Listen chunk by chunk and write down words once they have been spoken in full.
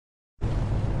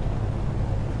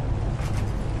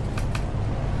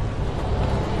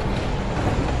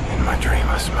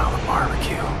smell the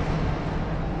barbecue.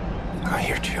 I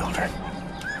hear children.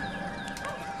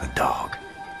 A dog.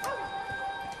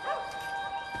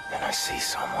 And I see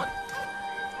someone.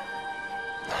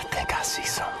 I think I see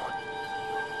someone.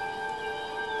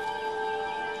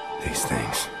 These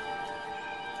things.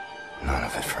 None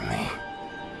of it for me.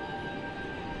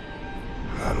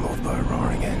 I'm moved by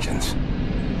roaring engines.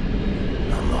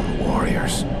 I'm lone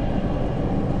warriors.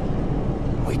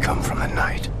 We come from the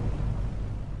night.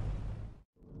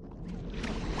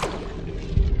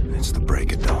 It's the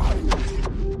break of dawn.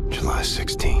 July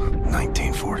 16,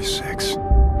 1946.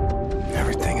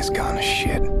 Everything has gone to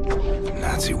shit. The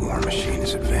Nazi war machine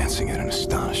is advancing at an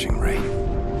astonishing rate.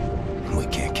 And we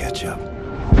can't catch up.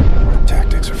 Our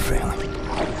tactics are failing.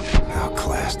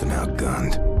 Outclassed and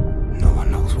outgunned. No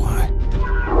one knows why.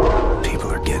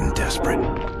 People are getting desperate.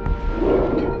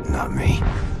 Not me.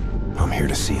 I'm here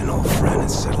to see an old friend and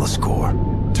settle a score.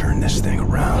 Turn this thing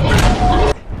around.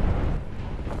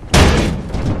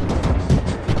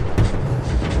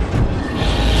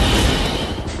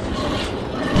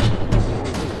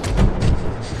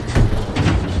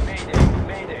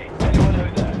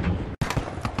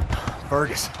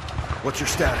 Fergus, what's your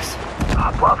status?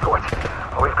 Blazkowicz,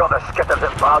 we've got the skitters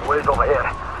in bad ways over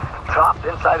here. Trapped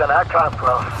inside an aircraft,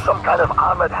 well, some kind of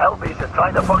armored hellbeast is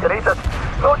trying to fucking eat us.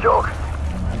 No joke.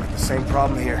 The same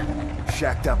problem here.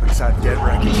 Shacked up inside dead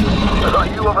wreckage. Is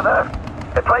that you over there?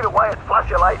 Private Wyatt, flash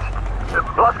your lights.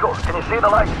 Blazko, can you see the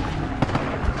light?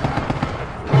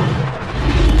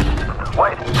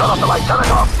 Wait, turn off the light, turn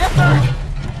it off. Yes, sir!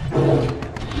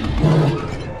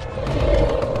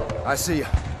 I see you.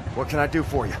 What can I do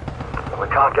for you? We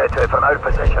can't get to it from our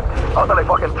position. Utterly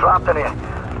fucking trapped in here.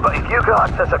 But if you can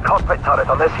access a cockpit turret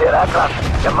on this here aircraft,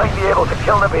 you might be able to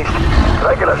kill the beast.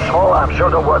 Regular small arms sure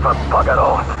don't work for bug at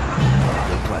all.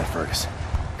 Good plan, Fergus.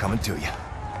 Coming to you.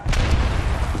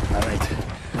 All right,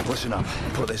 listen up.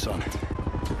 Put this on.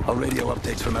 I'll radio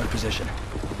updates from our position.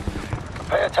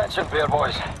 Pay attention, beer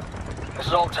boys. This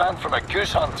is all turned from a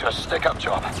goose hunt to a stick-up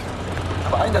job.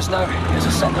 Behind us now is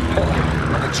a centre pillar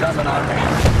of the German army.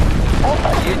 What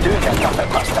are you doing, you nothing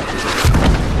bastard?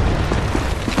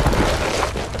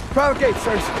 Private gate,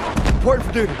 sirs. Report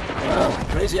for duty. Well,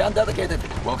 crazy and dedicated.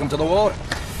 Welcome to the war.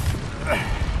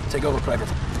 Take over, Private.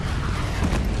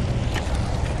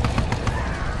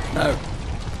 Now,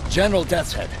 General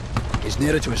Death's Head is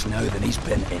nearer to us now than he's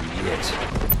been in years.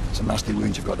 Some nasty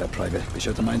wounds you've got there, Private. Be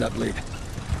sure to mind that bleed.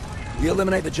 We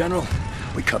eliminate the General,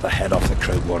 we cut the head off the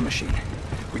crowd war machine.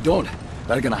 We don't,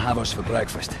 they're gonna have us for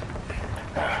breakfast.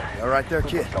 You all right there,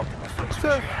 kid?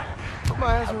 Sir,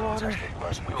 my eyes are watering,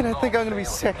 and I think I'm gonna be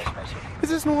sick. Is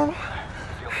this normal?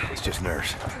 It's just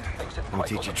nerves. Let me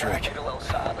teach you a trick.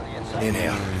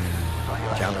 Inhale.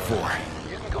 Count to 4.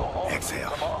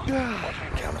 Exhale.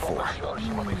 Count to 4.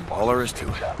 All there is to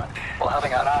it. Well,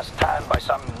 having our ass tanned by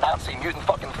some Nazi mutant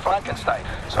fucking Frankenstein.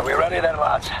 So we ready then,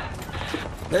 lads?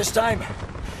 This time,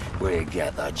 we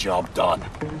get the job done.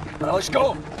 Now let's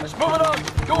go. Let's move it on.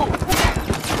 Go.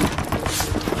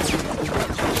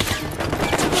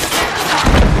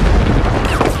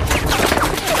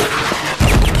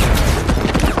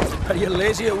 Are you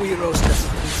lazy or wee roaster?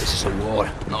 This is a war,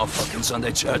 not a fucking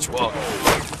Sunday church walk.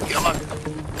 Come on.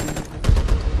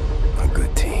 A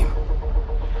good team.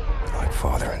 Like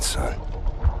father and son.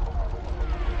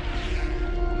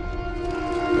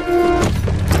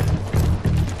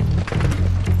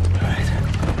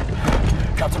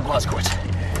 Captain Blazkowicz,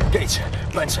 Gates,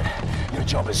 Benson, your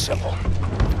job is simple.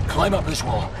 Climb up this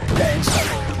wall, get inside,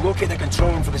 locate the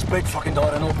control room for this big fucking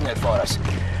door and open it for us.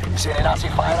 You see any Nazi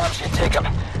firearms, you take them.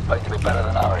 Bound to be better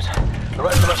than ours. The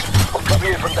rest of us will cover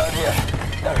you from down here.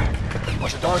 Now,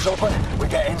 once the door's open, we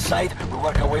get inside, we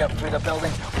work our way up through the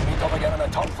building, we meet up again on the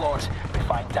top floors, we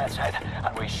find Death's Head,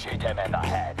 and we shoot him in the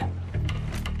head.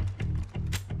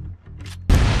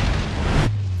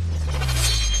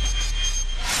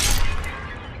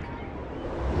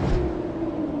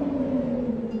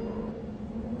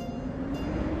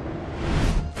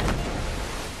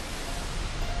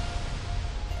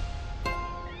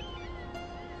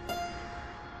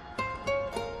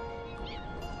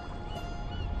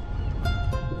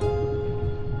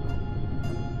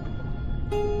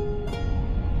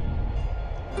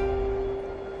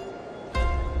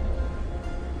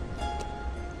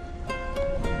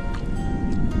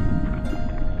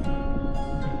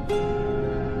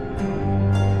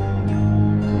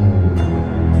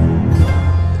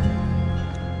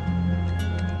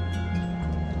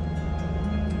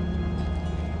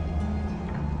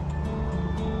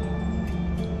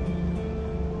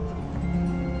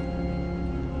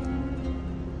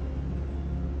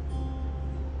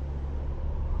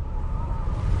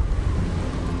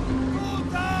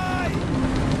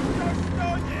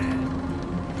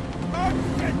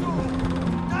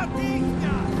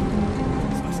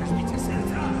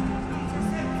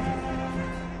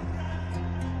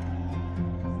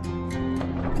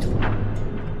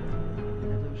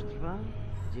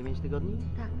 tygodni?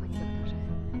 Tak, panie doktorze.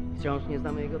 Wciąż nie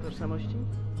znamy jego tożsamości?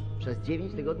 Przez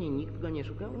 9 tygodni nikt go nie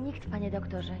szukał? Nikt, panie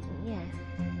doktorze, nie.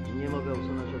 Nie mogę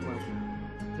usunąć odłamków.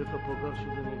 Tylko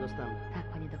pogorszyłbym jego stan.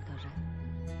 Tak, panie doktorze.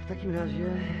 W takim razie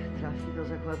trafi do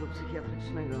zakładu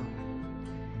psychiatrycznego.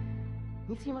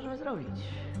 Nic nie możemy zrobić.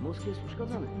 Mózg jest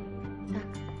uszkodzony. Tak.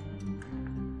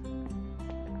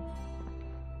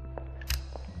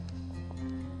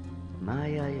 Ma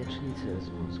jajecznicę z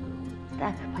mózgu.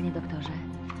 Tak, panie doktorze.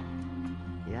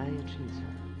 Jajecznicę.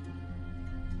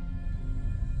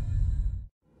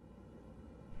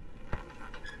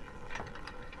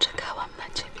 Czekałam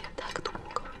na ciebie tak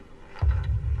długo.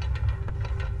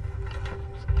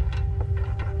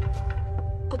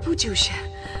 Obudził się.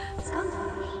 Skąd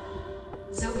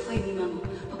wiesz? Zaufaj mi, mamo.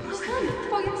 Po prostu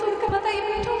twoja córka ma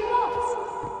tajemniczą moc.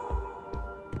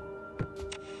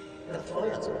 To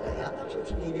twoja córka, ja tam się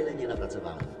przy niej wiele nie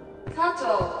napracowałem.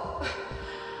 Tato!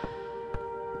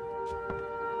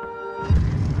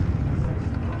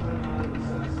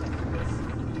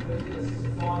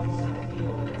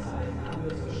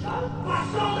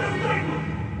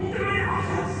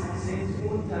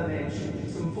 Sind Untermenschen, die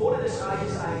zum Wohle des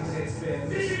Reiches eingesetzt werden.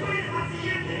 Wir sind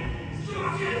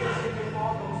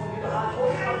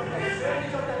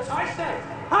unterzeichnet!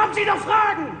 Haben Sie noch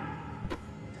Fragen?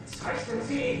 Unterzeichnen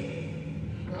Sie!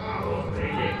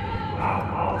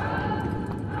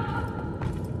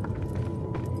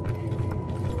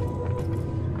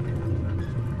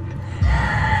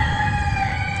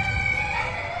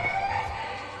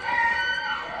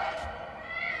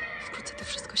 Wkrótce to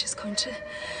wszystko się skończy.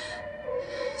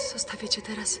 Zostawię cię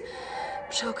teraz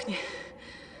przy oknie,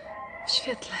 w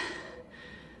świetle.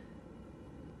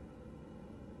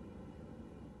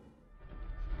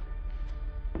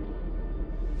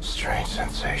 Strange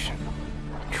sensation.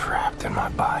 Trapped in my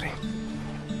body.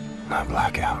 I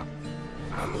black out.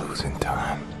 I'm losing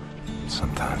time.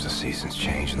 Sometimes the seasons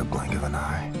change in the blink of an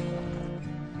eye.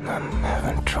 I'm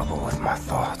having trouble with my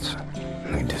thoughts.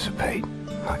 They dissipate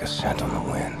like a scent on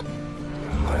the wind.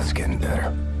 But it's getting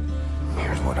better.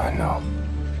 Here's what I know.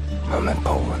 I'm in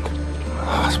Poland. A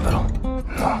hospital.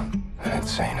 No, an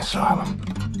insane asylum.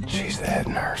 She's the head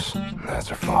nurse. That's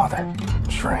her father.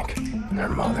 Shrink. And her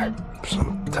mother.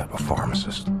 Some type of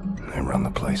pharmacist. They run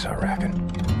the place, I reckon.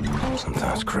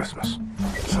 Sometimes Christmas.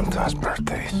 Sometimes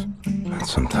birthdays. And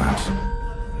sometimes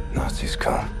Nazis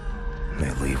come.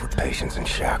 They leave with patients in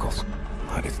shackles.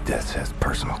 Like it's Death's Head's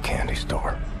personal candy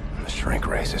store. And the shrink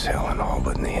raises hell and all,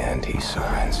 but in the end he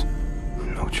signs.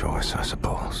 No choice, I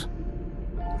suppose.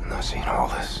 And I've seen all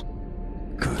this.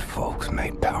 Good folks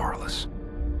made powerless.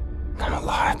 I'm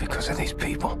alive because of these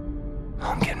people.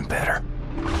 I'm getting better.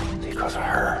 Because of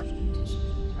her.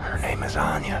 Her name is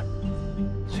Anya.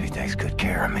 She takes good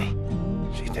care of me.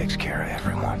 She takes care of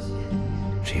everyone.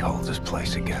 She holds this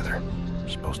place together. We're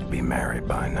supposed to be married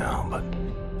by now, but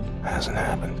hasn't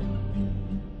happened.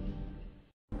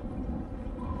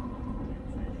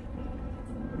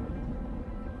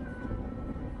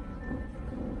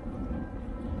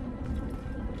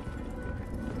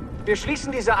 Wir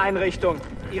schließen diese Einrichtung.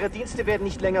 Ihre Dienste werden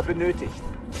nicht länger benötigt.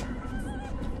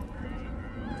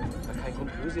 War kein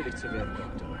Grund, mühselig zu werden,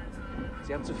 Doktor.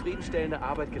 Sie haben zufriedenstellende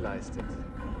Arbeit geleistet.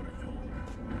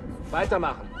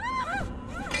 Weitermachen.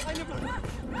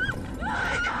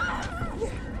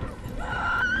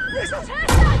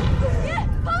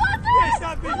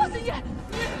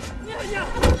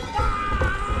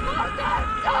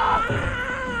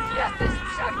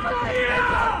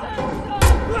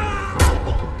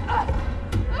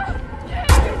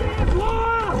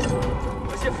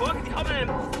 Was hier vorgeht, die haben einen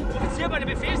Offizier bei der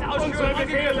Befehlsausführung. Unser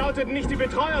Befehl lautet nicht, die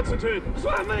Betreuer zu töten.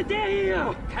 So haben wir der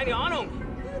hier. Keine Ahnung.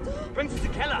 Bringen Sie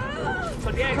den Keller.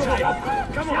 Von der entscheiden.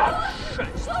 Komm on.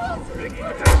 Scheiße.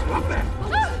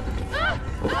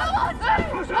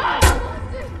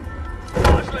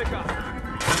 Arschlöcher.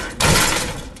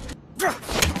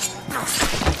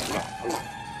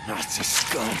 Nazi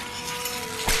scum.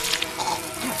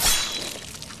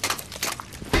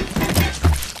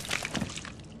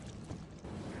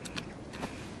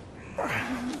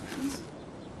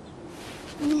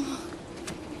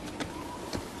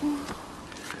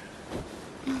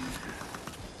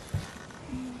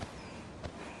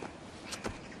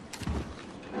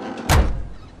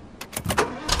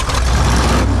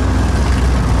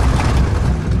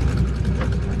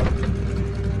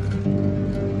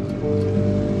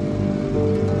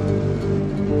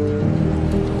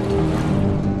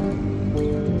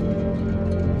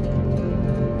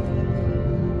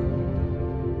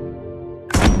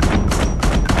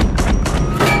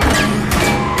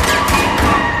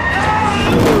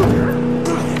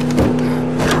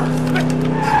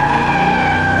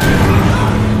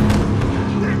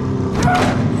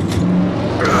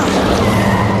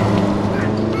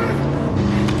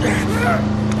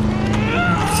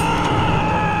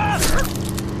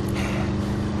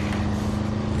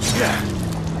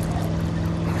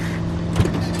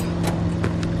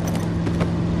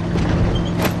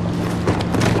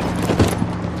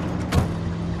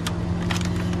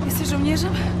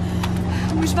 Żołnierzem?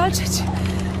 Umiesz walczyć?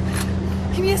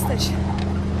 Kim jesteś?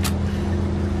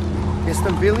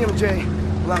 Jestem William J.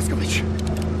 Blaskowicz,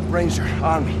 Ranger,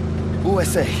 Army,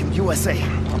 USA.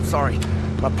 I'm sorry,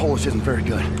 my Polish isn't very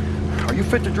good. Are you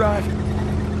fit to drive?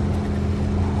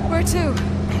 Where to?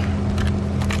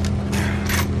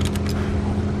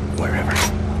 Wherever.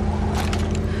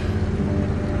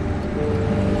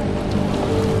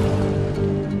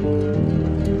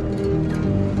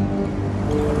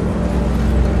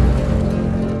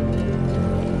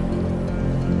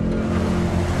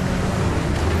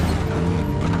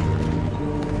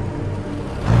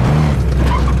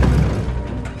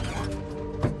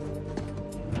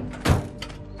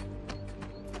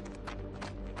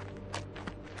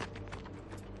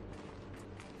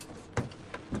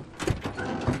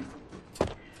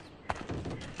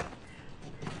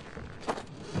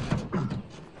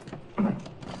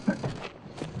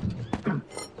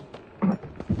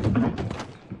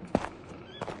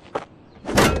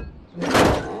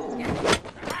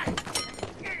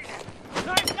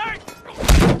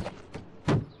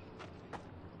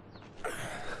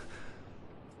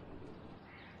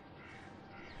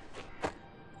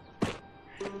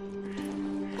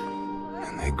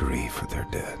 And they grieve for their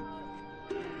dead.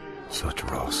 Such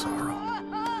raw sorrow.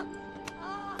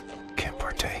 Can't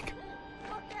partake.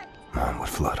 Mine would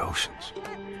flood oceans.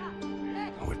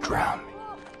 It would drown me.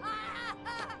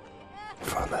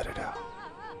 If I let it out.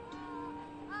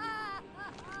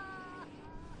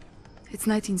 It's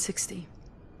 1960.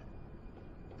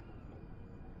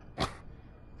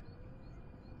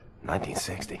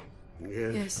 1960.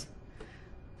 Yes.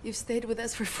 You've stayed with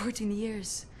us for 14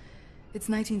 years. It's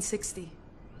 1960.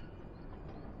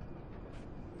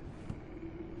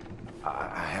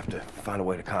 I have to find a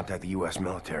way to contact the U.S.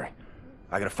 military.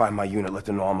 I gotta find my unit, let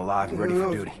them know I'm alive and ready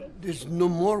for duty. There's no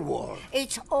more war.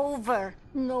 It's over.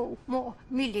 No more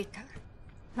military.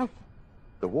 No.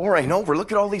 The war ain't over.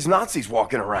 Look at all these Nazis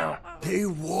walking around. They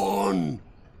won.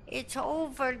 It's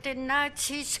over. The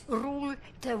Nazis rule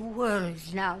the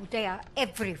world now. They are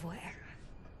everywhere.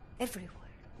 Everywhere.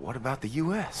 What about the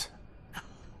U.S.?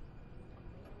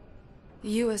 The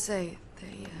USA,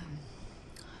 they,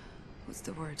 what's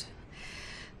the word?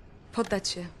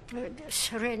 Poddacie.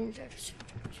 Surrender.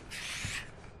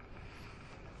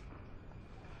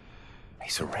 He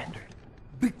surrendered.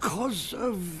 Because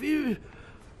of...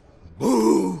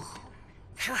 Boo!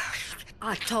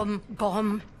 Atom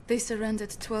bomb. They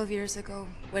surrendered 12 years ago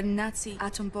when Nazi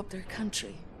atom bombed their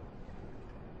country.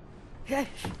 Yes.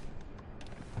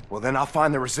 Well, then I'll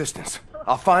find the resistance.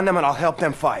 I'll find them and I'll help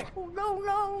them fight. Oh, no.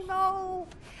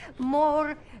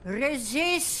 More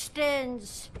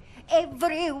resistance.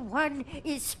 Everyone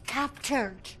is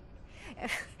captured.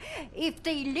 If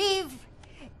they leave,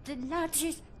 the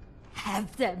Nazis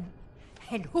have them.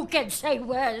 And who can say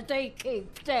where they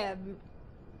keep them?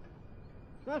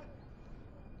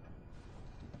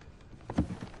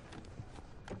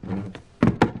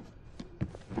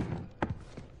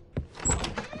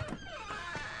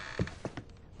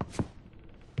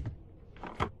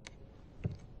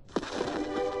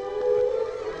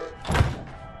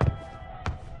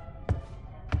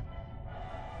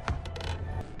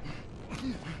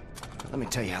 Let me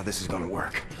tell you how this is gonna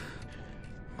work.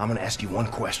 I'm gonna ask you one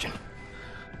question.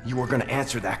 You are gonna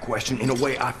answer that question in a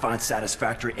way I find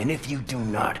satisfactory, and if you do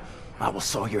not, I will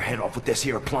saw your head off with this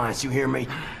here appliance, you hear me?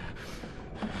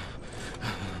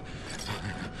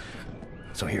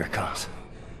 So here it comes.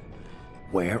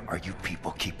 Where are you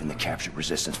people keeping the captured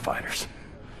resistance fighters?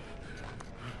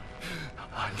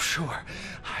 I'm sure.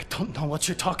 I don't know what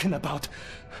you're talking about.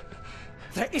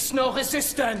 There is no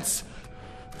resistance!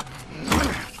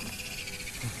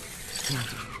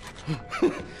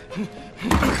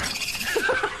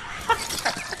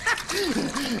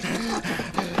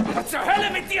 Zur Hölle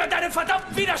mit dir und deinem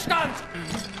verdammten Widerstand!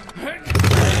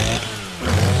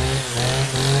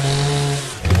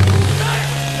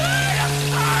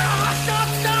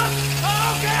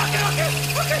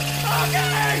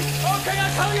 Okay,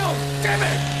 I'll tell you! Damn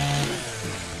it!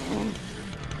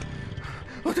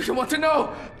 What do you want to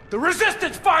know? The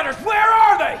resistance fighters, where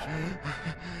are they?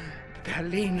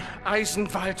 Berlin,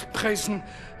 Eisenwald, Presen.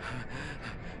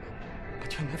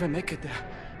 But you never make it there.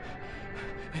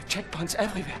 There are checkpoints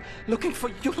everywhere, looking for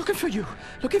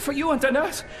you and the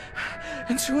nurse.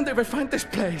 And soon they will find this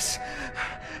place.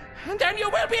 And then you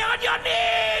will be on your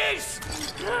knees!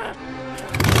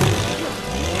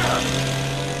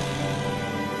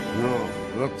 No,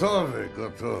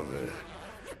 gotowy.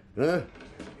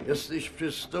 Jesteś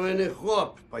przystojny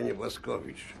chłop, panie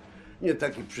Błaskowicz. Nie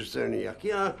taki przystojny jak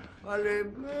ja, ale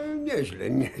nieźle.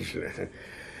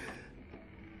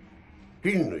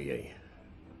 Pilnuj jej.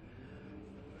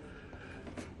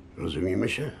 Rozumiemy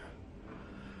się?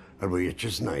 Albo ja cię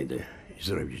znajdę i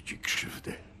zrobię ci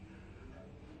krzywdę.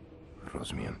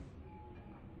 Rozumiem.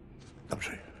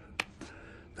 Dobrze.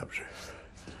 Dobrze.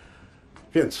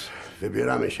 Więc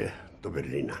wybieramy się do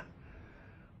Berlina.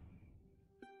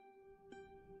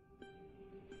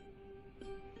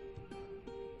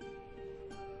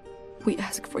 We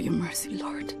ask for your mercy,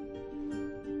 Lord,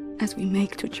 as we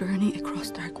make the journey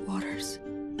across dark waters.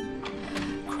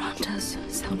 Grant us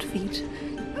sound feet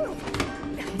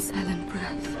and silent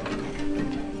breath.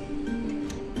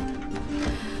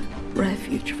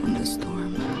 Refuge from the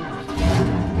storm.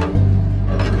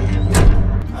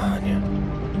 Anya,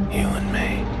 you and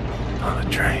me on a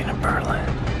train to Berlin.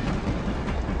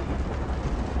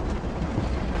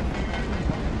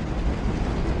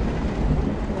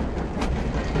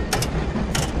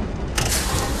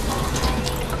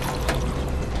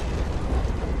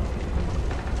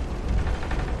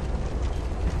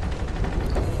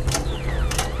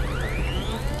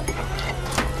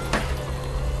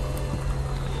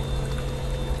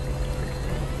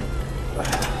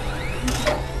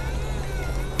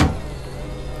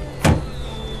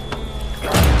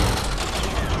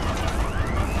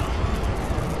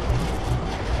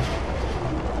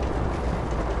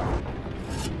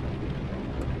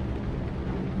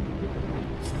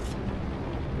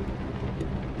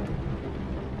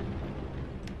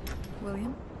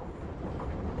 William?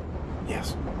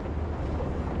 Yes.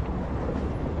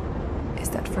 Is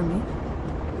that for me?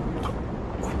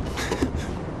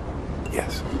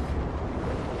 Yes.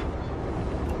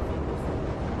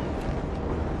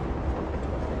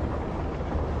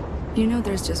 You know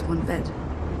there's just one bed.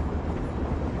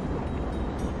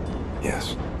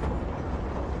 Yes.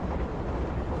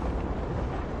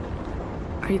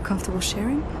 Are you comfortable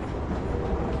sharing?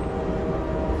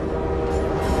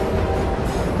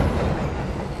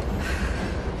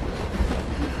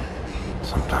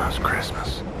 Sometimes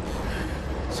Christmas.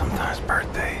 Sometimes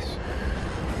birthdays.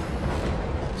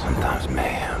 Sometimes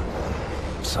mayhem,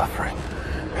 suffering,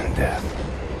 and death.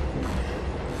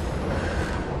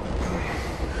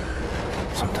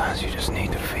 Sometimes you just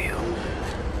need to feel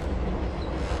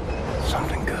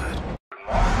something good.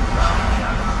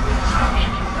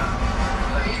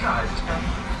 Nächster Halt ist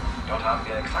Berlin. Dort haben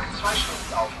wir exakt 2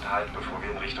 Stunden Aufenthalt, bevor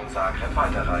wir in Richtung Zagreb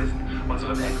weiterreisen,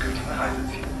 unserem endgültigen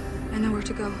Reiseziel. I know where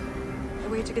to go. A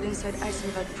way to get inside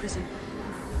Eisenwald prison.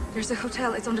 There's a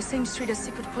hotel. It's on the same street as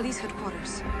secret police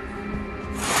headquarters.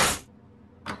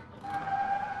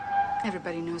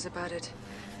 Everybody knows about it.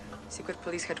 Secret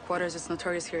police headquarters is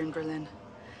notorious here in Berlin.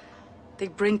 They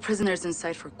bring prisoners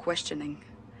inside for questioning.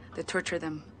 They torture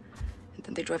them. And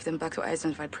then they drive them back to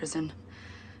Eisenwald prison.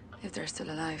 If they're still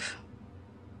alive.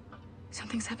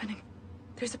 Something's happening.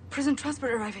 There's a prison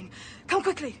transport arriving. Come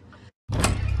quickly!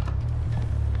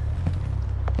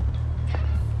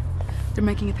 They're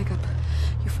making a pickup.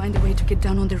 You find a way to get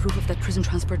down on the roof of that prison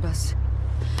transport bus.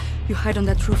 You hide on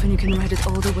that roof and you can ride it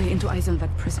all the way into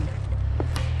Eisenwald prison.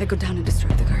 I go down and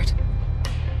distract the guard.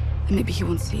 And maybe he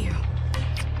won't see you.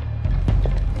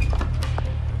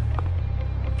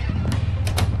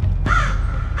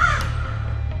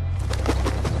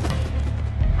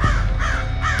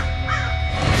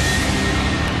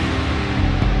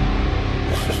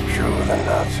 This is true of the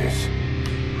Nazis.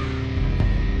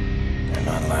 They're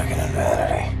not lacking in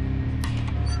vanity.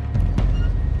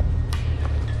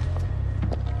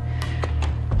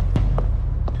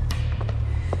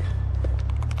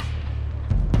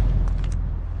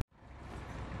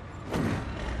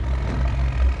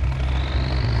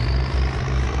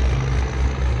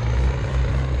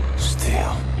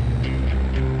 Steel.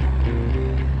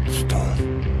 Stone.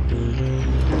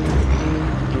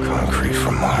 Concrete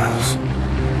for miles.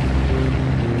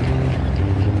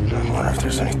 I wonder if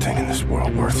there's anything in this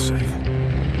world worth saving.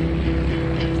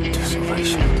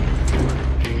 Desolation.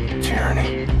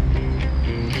 Tyranny.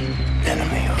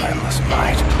 Enemy of endless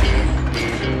might.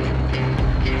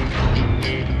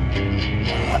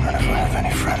 I'm wondering if I have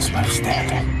any friends left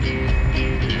standing.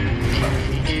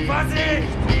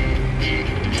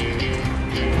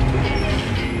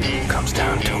 Comes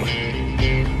down to it.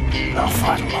 I'll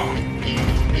fight alone.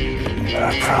 But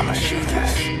I promise you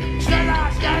this.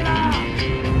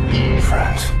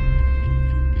 Friends,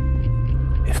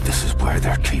 if this is where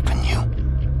they're keeping you,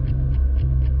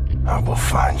 I will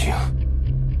find you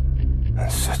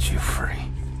and set you free.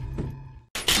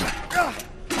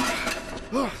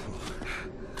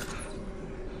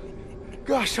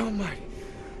 Gosh almighty,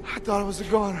 I thought I was a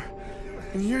goner.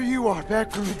 And here you are,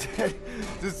 back from the dead,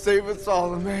 to save us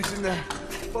all. Imagine that.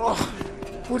 Oh.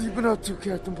 What have you been up to,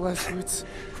 Captain Blazkowicz?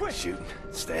 Shooting,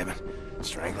 stabbing,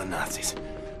 strangling Nazis.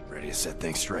 Ready to set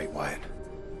things straight, Wyatt.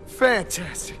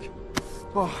 Fantastic.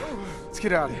 Oh, let's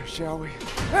get out of here, shall we?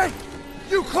 Hey!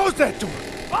 You close that door!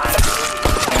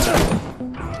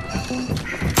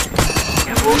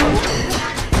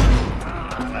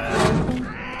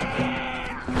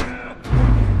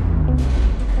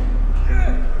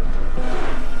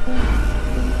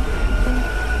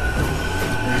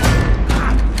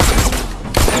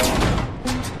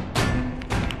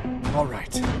 All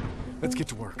right, let's get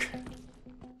to work.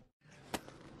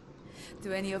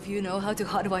 Do any of you know how to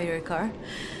hotwire a car?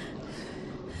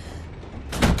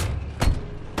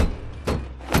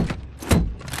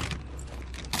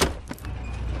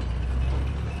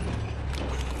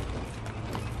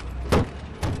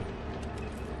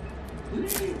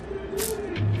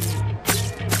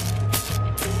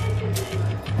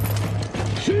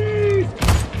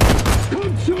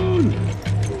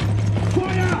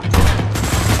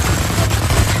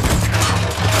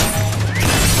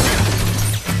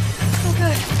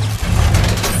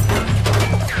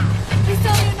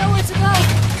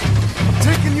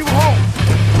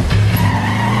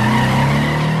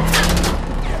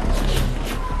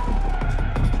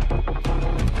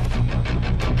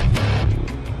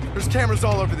 Cameras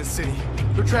all over the city.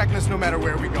 They're tracking us no matter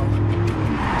where we go.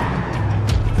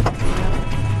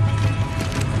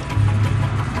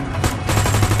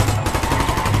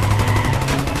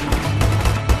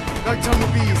 Nighttime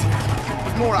will be easier,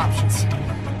 with more options.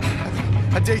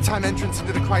 A daytime entrance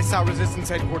into the Kreisau Resistance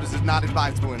headquarters is not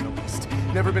advisable in the least.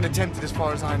 Never been attempted as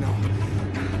far as I know.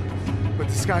 But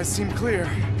the skies seem clear.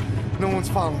 No one's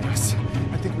following us.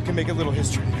 I think we can make a little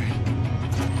history today.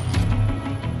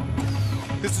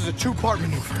 This is a two-part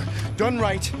maneuver. Done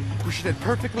right, we should head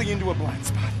perfectly into a blind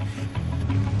spot.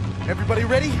 Everybody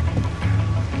ready?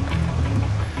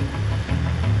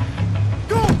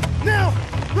 Go! Now!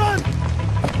 Run!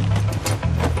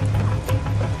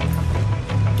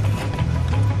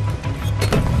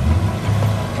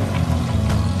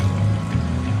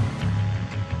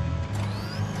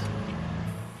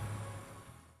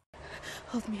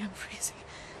 Hold me, I'm freezing.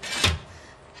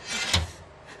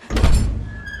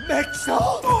 Max!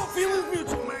 Oh, feeling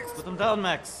mutual, Max! Put them down,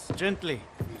 Max. Gently.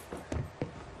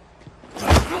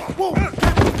 Whoa!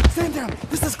 Stand down!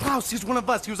 This is Klaus. He's one of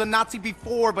us. He was a Nazi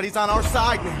before, but he's on our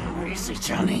side now. Where is he,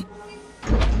 Johnny?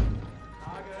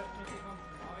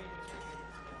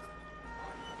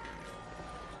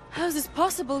 How is this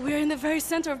possible? We're in the very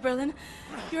center of Berlin.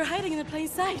 You're hiding in a plain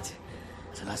sight.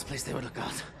 It's the last place they would look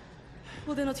out.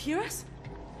 Will they not hear us?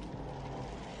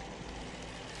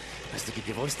 Best to keep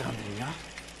your voice down, didn't you?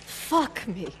 Fuck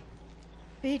me.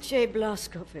 B.J.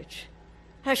 Blazkowicz.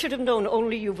 I should have known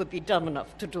only you would be dumb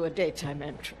enough to do a daytime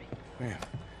entry. Yeah.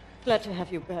 Glad to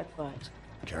have you back, Wyatt.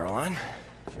 Caroline,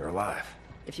 you're alive.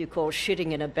 If you call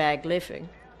shitting in a bag living,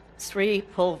 3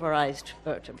 pulverized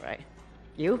vertebrae.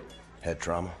 You? Head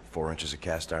trauma, 4 inches of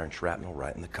cast iron shrapnel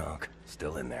right in the conch.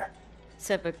 Still in there.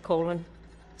 Severed colon,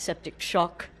 septic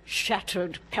shock,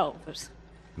 shattered pelvis.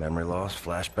 Memory loss,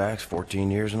 flashbacks, 14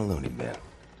 years in a loony bin.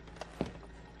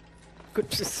 Good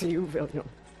to see you, William.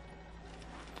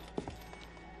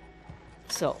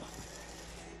 So,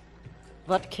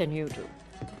 what can you do?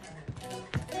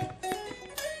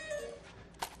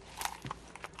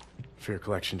 For your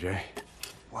collection, Jay.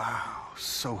 Wow,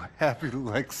 so happy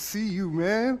to, see you,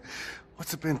 man.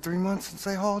 What's it been, 3 months since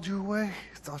they hauled you away?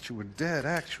 Thought you were dead,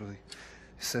 actually.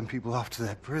 They send people off to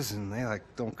that prison, they,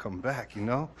 don't come back, you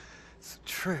know? It's a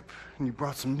trip, and you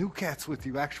brought some new cats with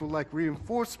you, actual,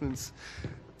 reinforcements.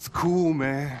 It's cool,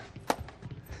 man.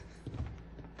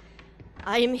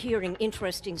 I am hearing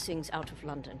interesting things out of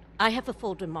London. I have a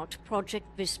folder marked Project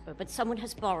Whisper, but someone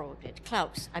has borrowed it.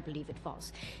 Klaus, I believe it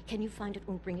was. Can you find it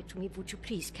and bring it to me, would you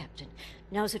please, Captain?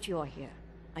 Now that you are here,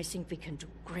 I think we can do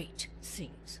great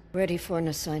things. Ready for an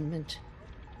assignment?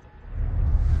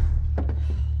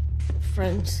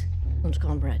 Friends and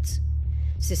comrades,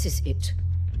 this is it.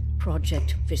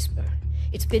 Project Whisper.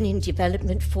 It's been in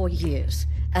development for years.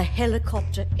 A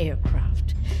helicopter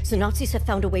aircraft. The Nazis have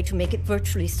found a way to make it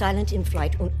virtually silent in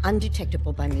flight and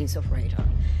undetectable by means of radar.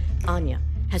 Anya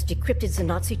has decrypted the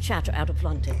Nazi chatter out of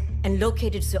London and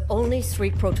located the only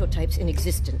 3 prototypes in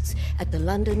existence at the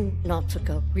London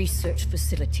Nautica research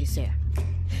facilities there.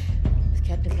 With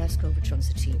Captain Blazkowicz on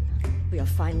the team, we are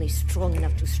finally strong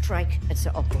enough to strike at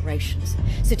their operations.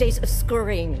 The days of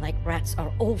scurrying like rats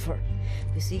are over.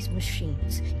 With these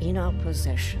machines in our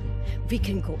possession, we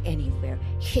can go anywhere,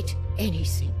 hit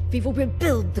anything. We will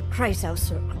rebuild the Kreisau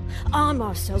Circle, arm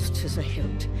ourselves to the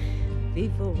hilt. We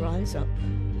will rise up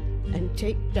and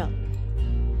take down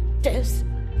death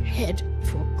head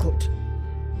for good.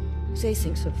 Say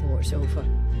things before it's over.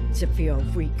 If we are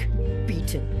weak,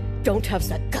 beaten, don't have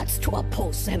the guts to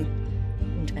oppose them.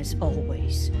 And as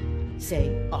always,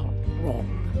 they are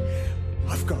wrong.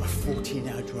 I've got a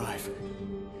 14-hour drive.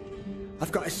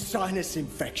 I've got a sinus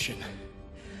infection.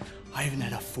 I haven't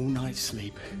had a full night's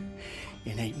sleep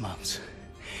in 8 months.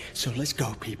 So let's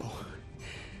go, people.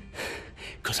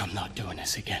 Because I'm not doing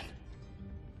this again.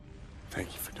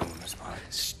 Thank you for doing this, man.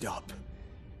 Stop.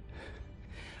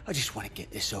 I just want to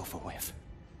get this over with.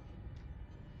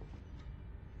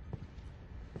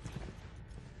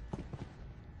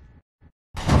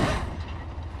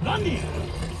 Blondie!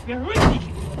 Beruhig dich!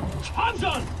 Komm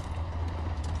schon!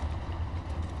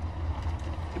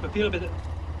 Die Papiere bitte.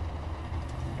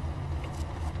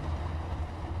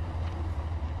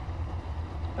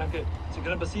 Danke. Sie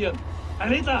können passieren.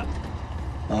 Ein Hitler!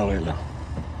 Oh, Hitler.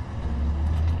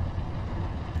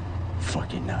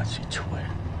 Fucking Nazi twit.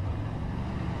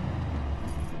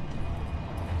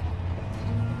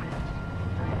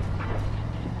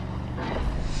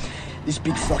 This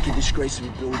big fucking disgrace of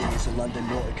a building is the London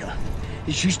Nautica.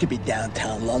 This used to be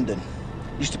downtown London.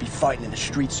 Used to be fighting in the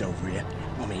streets over here.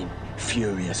 I mean,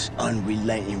 furious,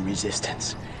 unrelenting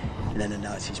resistance. And then the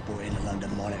Nazis brought in the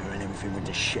London Monitor and everything went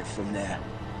to shit from there.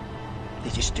 They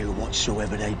just do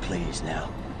whatsoever they please now.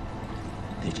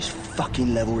 They just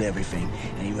fucking leveled everything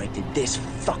and erected this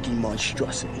fucking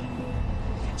monstrosity.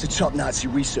 It's a top Nazi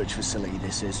research facility,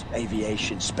 this is.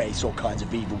 Aviation, space, all kinds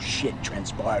of evil shit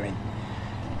transpiring.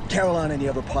 Caroline and the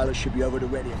other pilots should be over the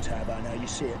radio tower by now, you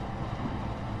see it.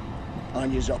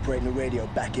 Anya's operating the radio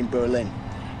back in Berlin.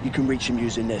 You can reach him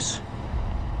using this.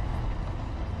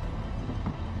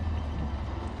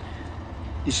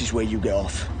 This is where you get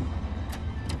off.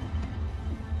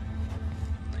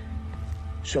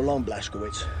 So long,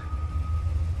 Blazkowicz.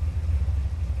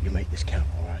 You make this count,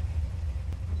 all right?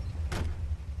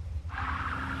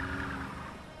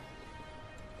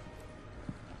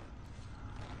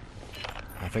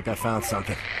 I think I found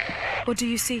something. What do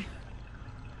you see?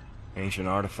 Ancient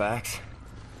artifacts.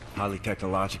 Highly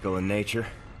technological in nature.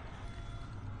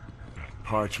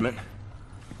 Parchment.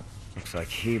 Looks like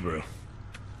Hebrew.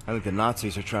 I think the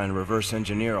Nazis are trying to reverse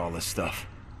engineer all this stuff.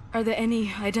 Are there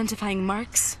any identifying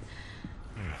marks?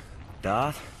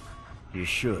 Dot? You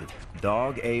should.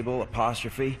 Dog, Abel,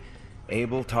 apostrophe.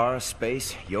 Abel, Tara,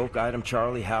 space, yoke, item,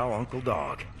 Charlie, Hal, Uncle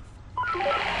Dog.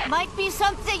 Might be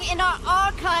something in our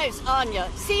archives, Anya.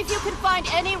 See if you can find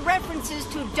any references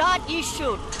to Dot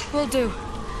Yishud. Will do.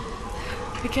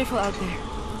 Be careful out there.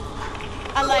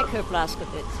 I like her,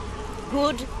 Blazkowicz.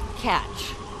 Good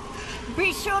catch.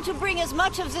 Be sure to bring as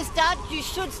much of this Dot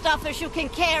Yishud stuff as you can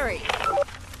carry.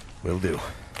 Will do.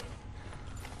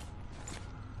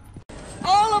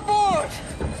 All aboard!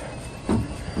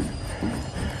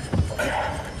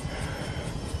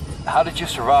 How did you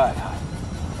survive?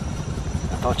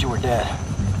 I thought you were dead.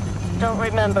 Don't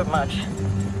remember much.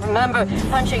 Remember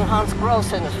punching Hans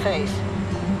Gross in the face.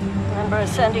 Remember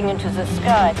ascending into the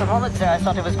sky. For moments there I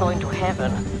thought I was going to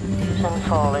heaven. Then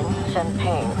falling, then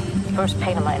pain. First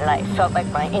pain of my life. Felt like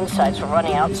my insides were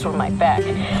running out through my back.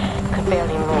 Could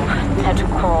barely move. Had to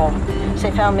crawl.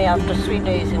 They found me after 3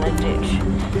 days in a ditch.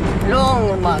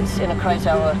 Long months in a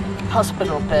Kreisauer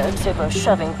hospital bed. They were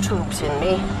shoving tubes in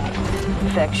me.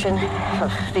 Infection.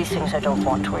 These things I don't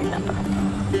want to remember.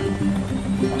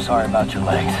 I'm sorry about your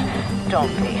legs.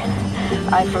 Don't be.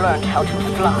 I've learned how to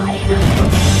fly.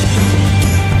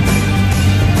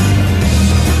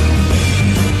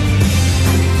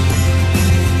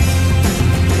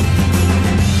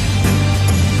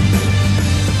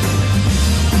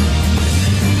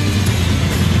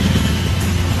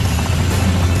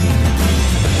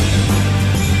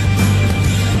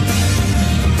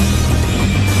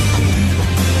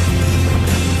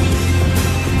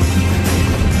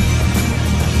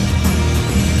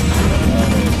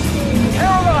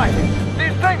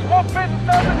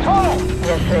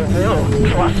 Yes, they will.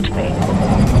 Trust me.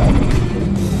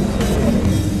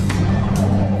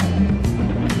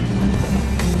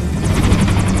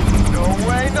 No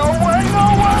way, no way, no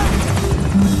way!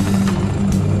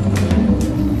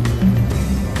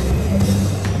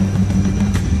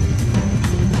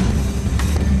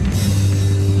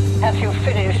 Have you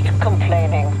finished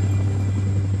complaining?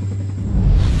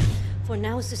 For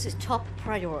now, this is top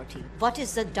priority. What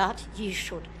is the Dot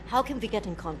Yishud? How can we get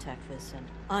in contact with them?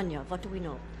 Anya, what do we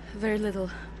know? Very little,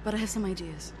 but I have some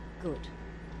ideas. Good.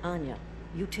 Anya,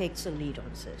 you take the lead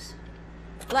on this.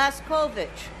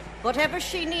 Blazkowicz, whatever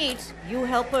she needs, you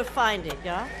help her find it,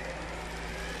 yeah?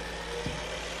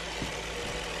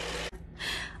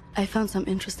 I found some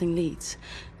interesting leads.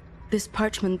 This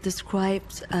parchment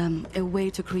describes a way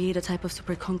to create a type of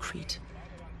super concrete.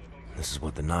 This is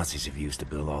what the Nazis have used to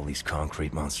build all these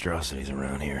concrete monstrosities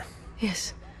around here.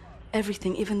 Yes,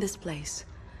 everything, even this place.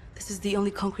 This is the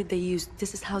only concrete they used.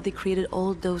 This is how they created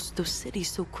all those cities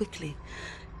so quickly.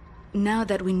 Now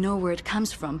that we know where it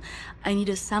comes from, I need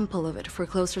a sample of it for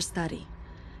closer study.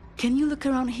 Can you look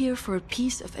around here for a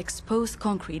piece of exposed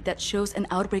concrete that shows an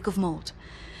outbreak of mold?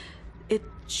 It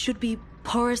should be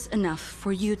porous enough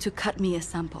for you to cut me a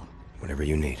sample. Whatever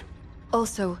you need.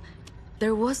 Also,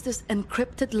 there was this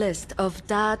encrypted list of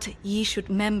Dat Yishut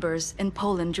members in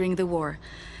Poland during the war.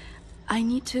 I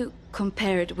need to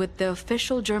compare it with the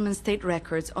official German state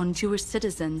records on Jewish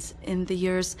citizens in the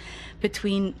years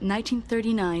between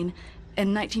 1939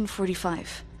 and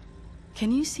 1945.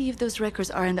 Can you see if those records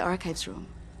are in the archives room?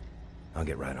 I'll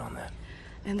get right on that.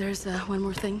 And there's one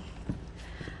more thing.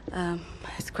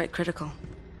 It's quite critical.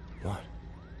 What?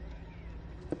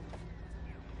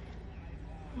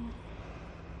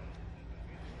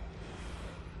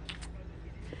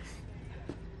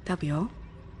 That'll be all.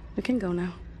 We can go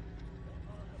now.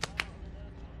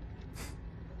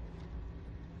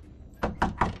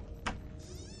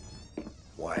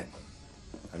 Wyatt,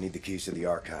 I need the keys to the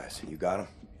archives. You got them?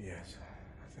 Yes,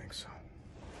 I think so.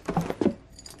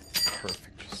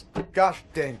 Perfect. Just gosh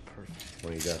dang perfect.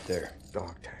 What do you got there?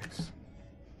 Dog tags.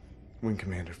 Wing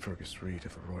Commander Fergus Reed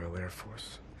of the Royal Air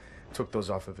Force. Took those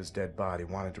off of his dead body,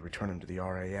 wanted to return him to the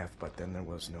RAF, but then there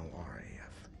was no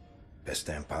RAF. Best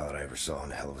damn pilot I ever saw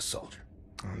and a hell of a soldier.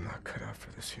 I'm not cut out for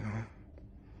this, you know?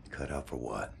 Cut out for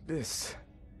what? This.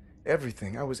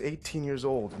 Everything. I was 18 years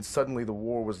old, and suddenly the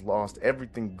war was lost.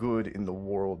 Everything good in the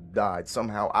world died.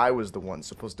 Somehow I was the one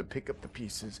supposed to pick up the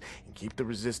pieces and keep the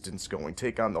resistance going,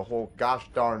 take on the whole gosh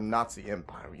darn Nazi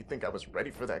empire. You think I was ready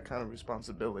for that kind of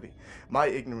responsibility? My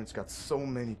ignorance got so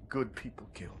many good people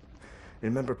killed.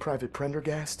 Remember Private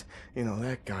Prendergast? You know,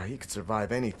 that guy, he could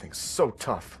survive anything. So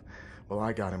tough. Well,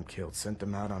 I got him killed, sent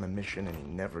him out on a mission, and he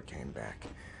never came back.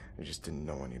 I just didn't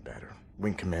know any better.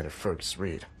 Wing Commander Fergus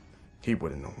Reed. He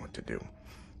wouldn't know what to do.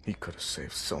 He could have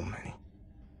saved so many.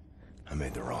 I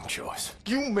made the wrong choice.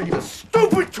 You made a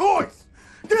stupid choice!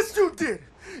 Yes, you did!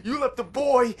 You left a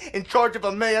boy in charge of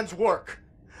a man's work.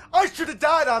 I should have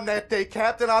died on that day,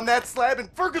 Captain, on that slab,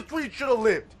 and Fergus Reed should have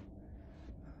lived.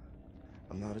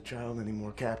 I'm not a child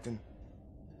anymore, Captain.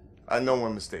 I know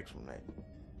when mistakes were made.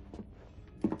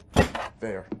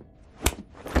 There.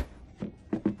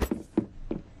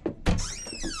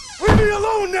 Leave me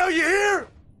alone now, you hear?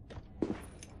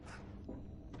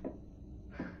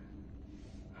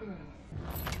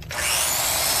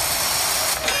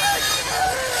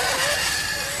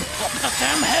 What the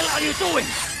damn hell are you doing?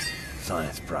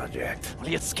 Science project. Well,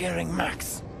 you're scaring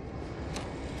Max.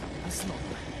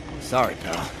 Sorry,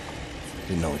 pal.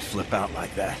 Didn't know he'd flip out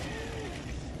like that.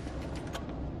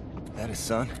 That his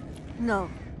son? No.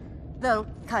 Well,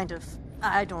 kind of.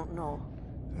 I don't know.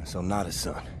 So not his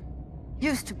son.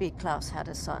 Used to be Klaus had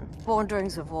a son, born during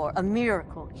the war. A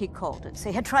miracle, he called it.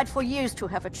 They had tried for years to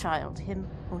have a child, him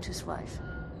and his wife.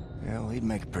 Yeah, well, he'd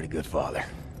make a pretty good father.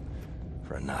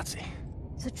 For a Nazi.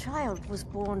 The child was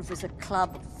born with a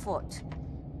club foot.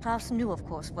 Klaus knew, of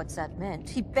course, what that meant.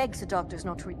 He begged the doctors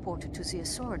not to report it to the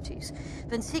authorities.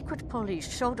 When secret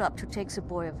police showed up to take the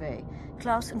boy away,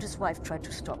 Klaus and his wife tried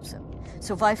to stop them.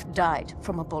 The wife died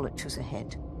from a bullet to the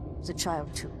head. The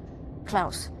child, too.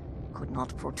 Klaus could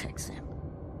not protect them.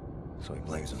 So he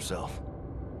blames himself?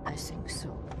 I think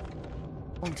so.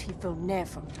 And he will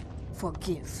never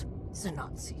forgive the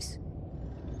Nazis.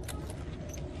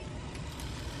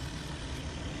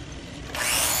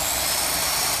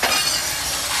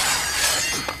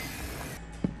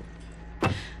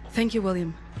 Thank you,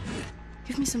 William.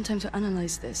 Give me some time to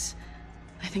analyze this.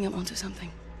 I think I'm onto something.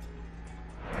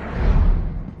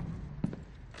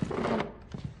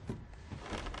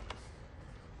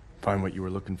 Find what you were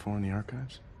looking for in the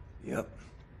archives? Yep.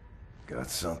 Got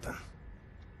something.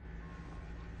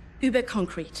 Uber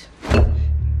concrete.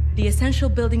 The essential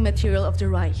building material of the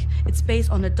Reich. It's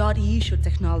based on the Yishut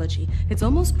technology. It's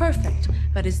almost perfect,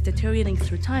 but it's deteriorating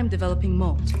through time, developing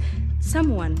mold.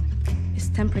 Someone is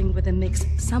tampering with the mix,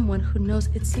 someone who knows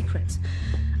its secrets.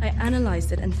 I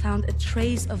analyzed it and found a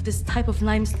trace of this type of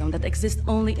limestone that exists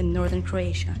only in northern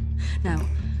Croatia. Now,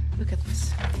 look at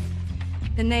this.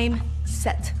 The name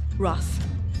Set Roth.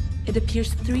 It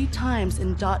appears 3 times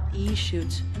in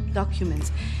Yishut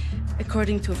documents.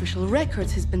 According to official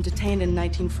records, he's been detained in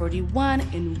 1941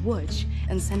 in Łódź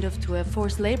and sent off to a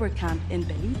forced labor camp in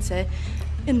Belice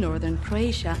in northern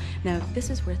Croatia. Now, this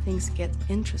is where things get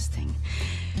interesting.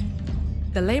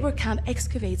 The labor camp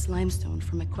excavates limestone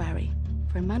from a quarry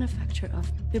for manufacture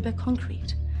of Uber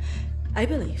concrete. I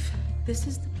believe this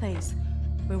is the place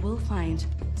where we'll find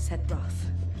Seth Roth,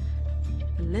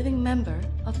 a living member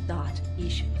of Dot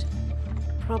Issued.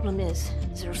 Problem is,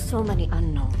 there are so many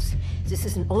unknowns. This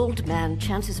is an old man.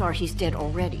 Chances are he's dead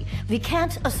already. We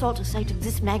can't assault a site of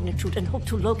this magnitude and hope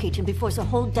to locate him before the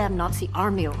whole damn Nazi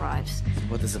army arrives.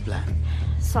 What is the plan?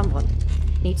 Someone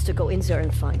needs to go in there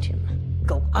and find him.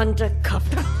 Go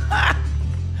undercover.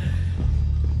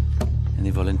 Any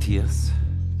volunteers?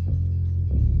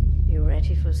 You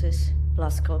ready for this,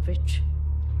 Blazkowicz?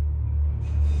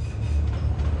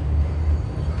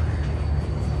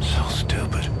 So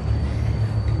stupid.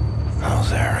 I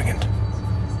was arrogant.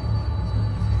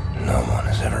 No one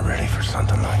is ever ready for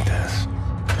something like this.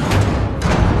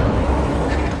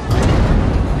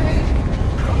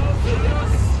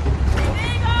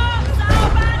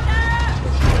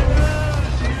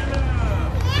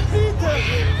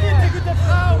 Bitte, gute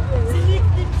Frau! Sie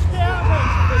liegt im Sterben!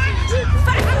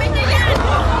 Pfeife mit den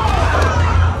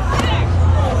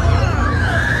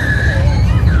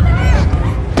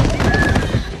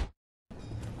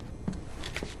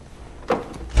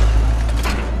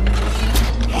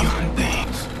Human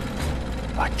beings.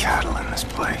 Like cattle in this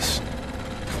place.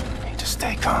 Need to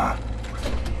stay calm.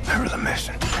 Remember the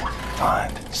mission.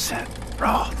 Find Seth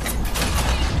Roth.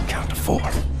 Count to 4.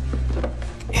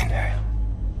 Inhale.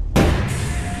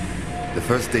 The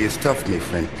first day is tough, my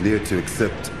friend. Clear to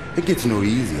accept. It gets no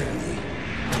easier to me.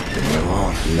 Leave me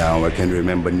alone. Now I can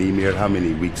remember near how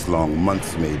many weeks long,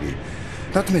 months maybe.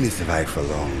 Not many survived for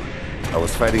long. I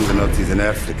was fighting the Nazis in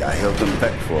Africa. I held them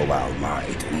back for a while, my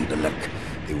intellect.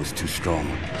 It was too strong.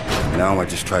 Now I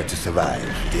just try to survive,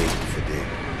 day for day.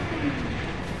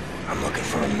 I'm looking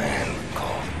for a man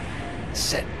called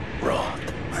Seth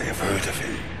Roth. I have heard of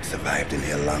him. Survived in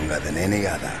here longer than any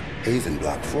other. He's in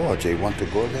Block 4. Jay want to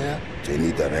go there? Jay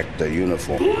need a rector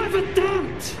uniform.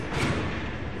 verdammt!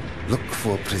 Look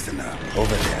for a prisoner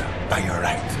over there, by your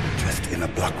right, dressed in a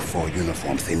Block 4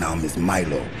 uniform. Say now, Miss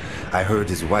Milo. I heard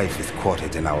his wife is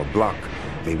quartered in our block.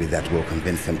 Maybe that will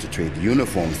convince him to trade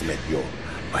uniforms, Metyo.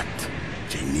 But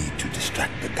they need to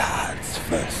distract the guards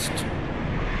first.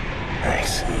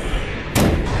 Thanks.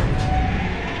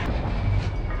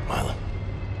 Milo,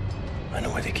 I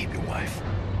know where they keep your wife.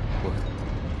 What?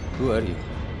 Who are you?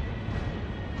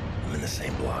 I'm in the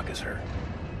same block as her.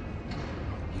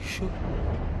 You sure?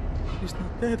 She's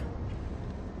not dead.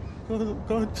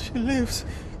 God, she lives.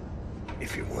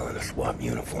 If you're willing to swap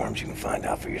uniforms, you can find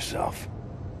out for yourself.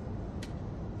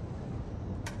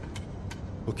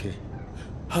 Okay.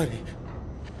 Hurry.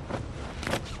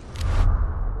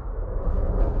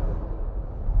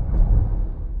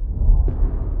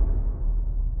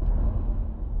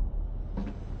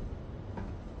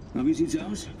 Na, wie sieht's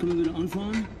aus? Können wir wieder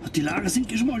anfahren? Die Lager sind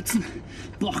geschmolzen.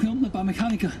 Brauchen wir unten ein paar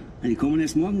Mechaniker. Die kommen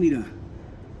erst morgen wieder.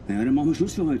 Ja, dann machen wir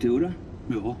Schluss für heute, oder?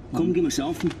 Ja. Komm, gehen wir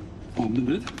saufen. Warum denn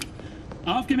nicht?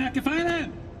 Aufgemerkte Feinde!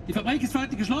 Die Fabrik ist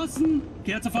heute geschlossen.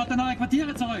 Kehrt sofort in eure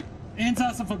Quartiere zurück.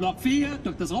 Insassen von Block 4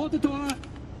 durch das rote Tor.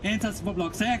 Insassen von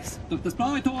Block 6 durch das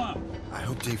blaue Tor. I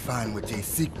hope they find what they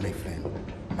seek, my friend.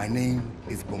 My name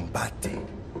is Bombati.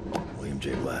 William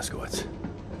J. Blazkowicz.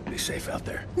 Be safe out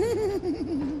there.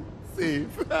 Safe.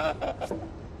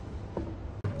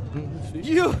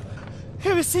 You!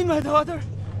 Have you seen my daughter?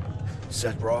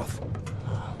 Seth Roth.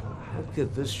 Look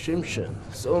at this Shimshin.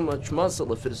 So much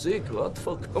muscle, a physique. What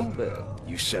for combat?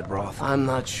 You Seth Roth? I'm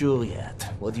not sure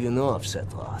yet. What do you know of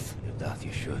Seth Roth?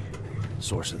 You should.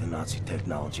 Source of the Nazi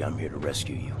technology. I'm here to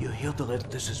rescue you. You're here to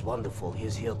This is wonderful.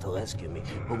 He's here to rescue me.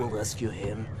 Who will rescue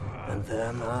him? And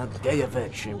then, get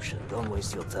weg, Shimshin. Don't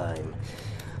waste your time.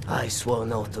 I swore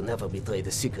an oath to never betray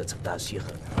the secrets of Das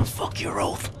Yichud. Fuck your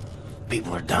oath.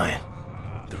 People are dying.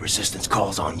 The resistance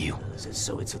calls on you.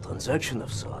 So it's a transaction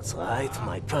of sorts, right?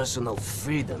 My personal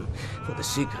freedom for the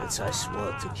secrets I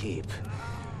swore to keep.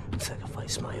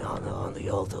 Sacrifice my honor on the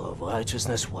altar of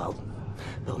righteousness? Well,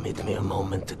 permit me a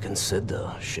moment to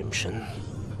consider, Shimshin.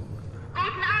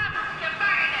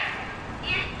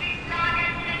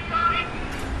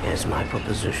 Here's my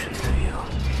proposition to you.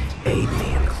 Aid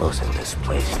me in closing this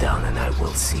place down and I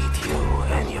will seat you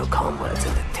and your comrades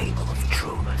at the table of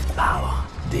true power.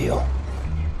 Deal.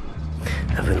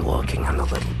 I've been working on a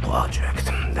little project.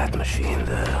 That machine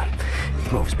there,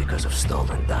 it moves because of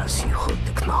stolen Das Yichud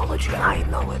technology. I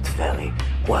know it very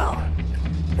well.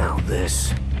 Now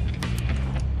this...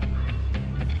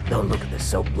 Don't look at this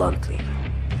so bluntly.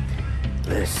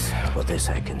 For this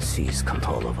I can seize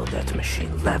control over that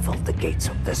machine, level the gates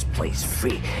of this place,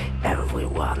 free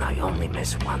everyone. I only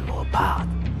miss one more part.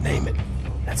 Name it.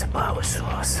 That's a power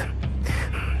source.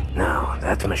 Now,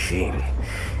 that machine,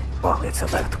 well, its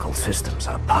electrical systems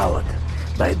are powered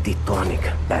by detonic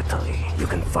battery. You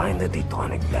can find the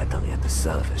detonic battery at the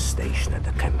service station at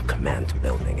the command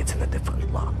building. It's in a different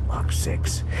block, Block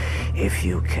 6. If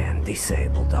you can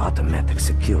disable the automatic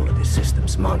security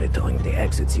systems monitoring the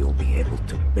exits, you'll be able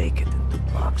to make it into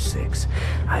Block 6.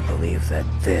 I believe that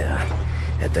there,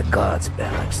 at the guards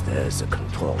barracks, there's a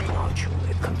control module.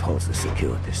 It controls the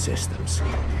security systems.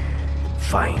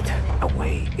 Find a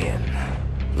way in.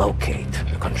 Locate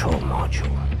the control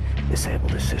module. Disable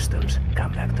the systems.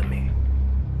 Come back to me.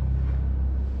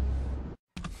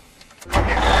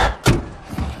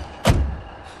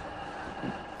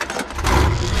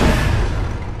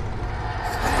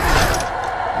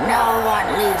 No one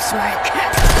leaves my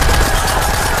cat.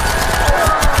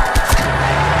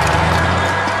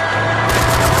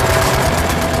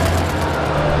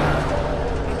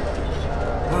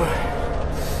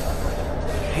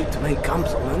 Hate to make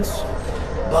compliments,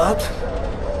 but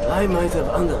I might have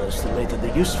underestimated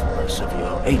the usefulness of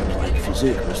your ape-like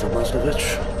physique, Mr.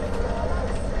 Blazkowicz.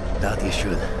 Doubt you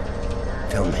should.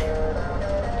 Tell me,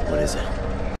 what is it?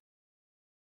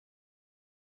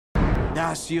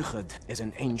 Das Yichud is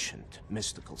an ancient,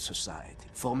 mystical society.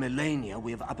 For millennia,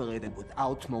 we have operated with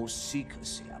utmost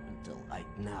secrecy up until right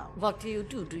now. What do?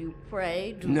 Do you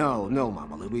pray? No,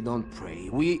 Mamale, we don't pray.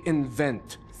 We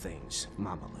invent things,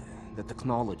 Mamale. The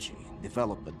technology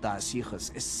developed by Das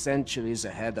Yichud is centuries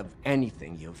ahead of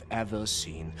anything you've ever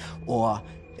seen or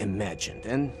imagined,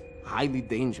 and highly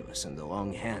dangerous in the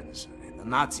wrong hands. The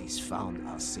Nazis found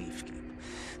our safekeeping.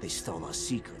 They stole our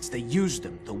secrets. They used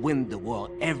them to win the war.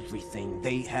 Everything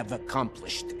they have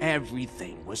accomplished,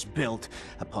 everything was built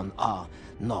upon our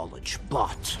knowledge.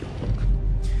 But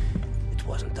it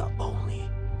wasn't our only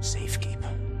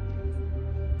safekeeper.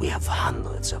 We have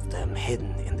hundreds of them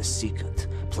hidden in the secret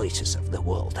places of the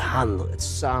world. Hundreds,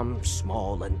 some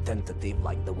small and tentative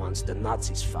like the ones the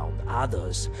Nazis found.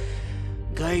 Others,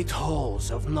 great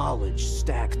halls of knowledge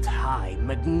stacked high,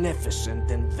 magnificent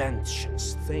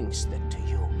inventions, things that to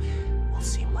you will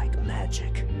seem like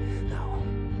magic. Now,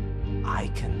 I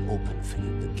can open for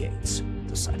you the gates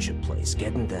to such a place.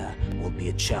 Getting there will be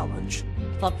a challenge.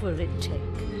 What will it take?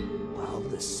 Well,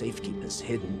 the safekeeper's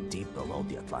hidden deep below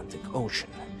the Atlantic Ocean.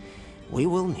 We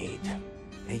will need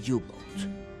a U-boat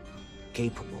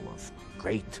capable of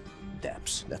great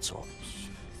depths, that's all.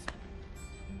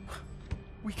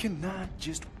 We cannot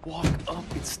just walk up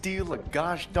and steal a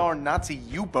gosh darn Nazi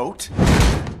U-boat.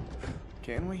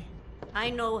 Can we? I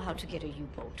know how to get a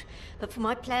U-boat, but for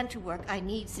my plan to work, I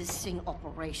need this thing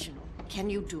operational. Can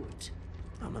you do it?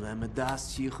 I'm a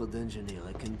Das Yichud engineer.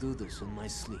 I can do this in my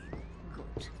sleep.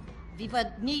 Good. We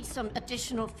will need some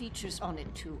additional features on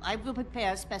it, too. I will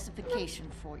prepare a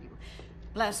specification for you.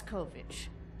 Blazkowicz,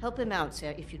 help him out,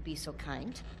 sir, if you'd be so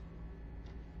kind.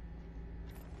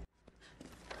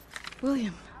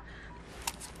 William.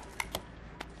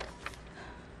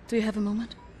 Do you have a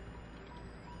moment?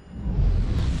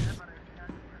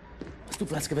 Hast du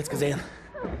Blazkowicz gesehen?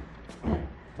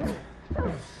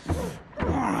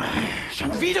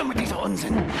 Schon wieder mit dieser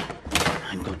Unsinn.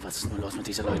 Mein Gott, was ist nur los mit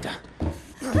diesen Leuten?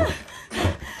 I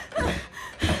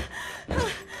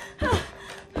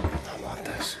want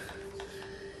this.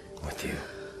 With you.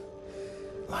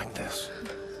 Like this.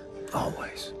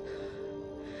 Always.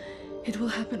 It will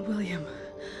happen, William.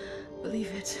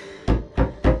 Believe it.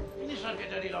 Finish up your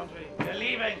dirty laundry. We're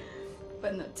leaving.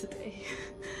 But not today.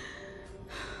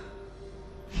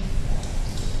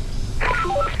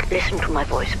 Listen to my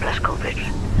voice, Blazkowicz.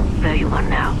 Where you are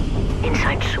now,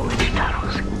 inside sewage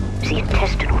tunnels, the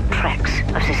intestinal tracts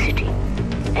of the city,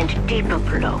 and deeper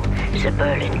below, the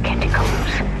Berlin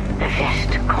catacombs, the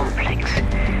West complex,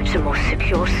 the most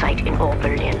secure site in all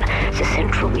Berlin, the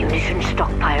central munition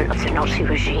stockpile of the Nazi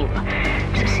regime,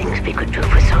 the things we could do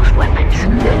with those weapons.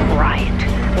 Riot,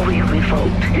 we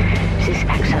revolt. This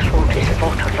access route is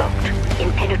waterlogged,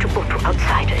 impenetrable to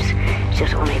outsiders.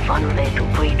 There's only one way to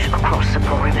breach across the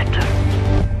perimeter.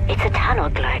 It's a tunnel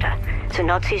glider. The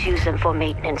Nazis use them for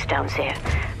maintenance down there.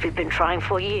 We've been trying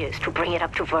for years to bring it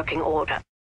up to working order.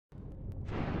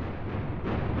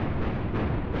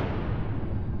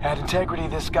 Had integrity,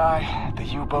 this guy, the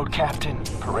U-boat captain,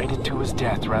 paraded to his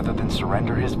death rather than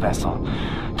surrender his vessel.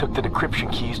 Took the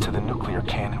decryption keys to the nuclear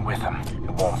cannon with him.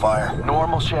 It won't fire?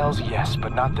 Normal shells, yes,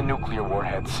 but not the nuclear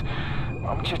warheads.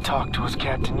 Why don't you talk to us,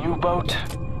 Captain U-boat?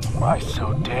 Why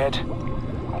so dead?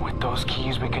 With those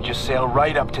keys, we could just sail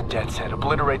right up to Deadset,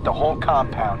 obliterate the whole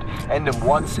compound, end him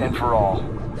once and for all.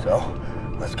 So,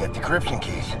 let's get decryption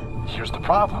keys. Here's the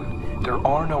problem. There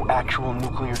are no actual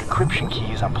nuclear decryption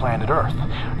keys on planet Earth.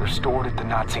 They're stored at the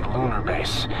Nazi lunar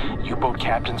base. U-boat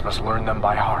captains must learn them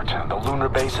by heart. The lunar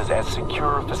base is as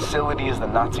secure a facility as the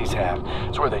Nazis have.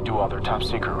 It's where they do all their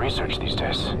top-secret research these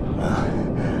days.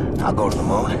 I'll go to the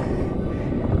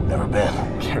moon. Never been.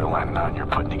 Caroline and I, you're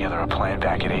putting together a plan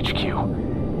back at HQ.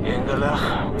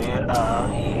 Ingela, we are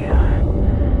here.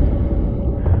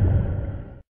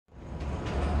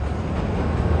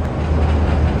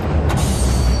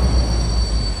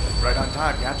 Right on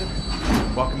time, Captain.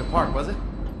 Walk in the park, was it?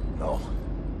 No.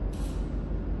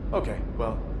 Okay,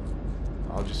 well,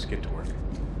 I'll just get to work.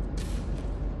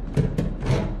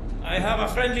 I have a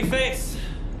friendly face.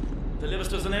 Delivers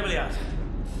to the Nebeljagd.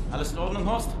 Alles in Ordnung,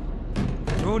 Horst?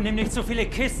 Du, nimm nicht so viele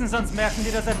Kisten, sonst merken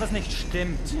die, dass etwas nicht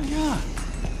stimmt. Ja.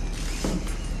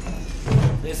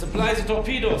 They supply the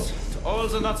torpedoes to all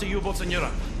the Nazi U-boats in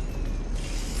Europe.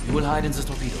 You will hide in the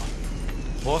torpedo.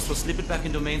 Horst will slip it back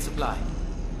into main supply.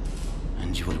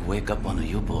 And you will wake up on a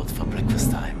U-boat for breakfast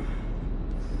time.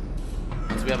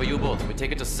 Once we have a U-boat, we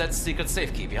take it to Set's secret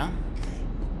safekeep, yeah?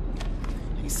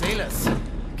 You sailors,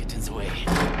 get in the way.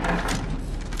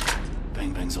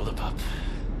 Bang bang soda pop.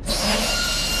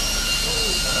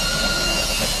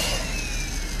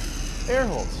 Air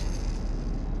holes.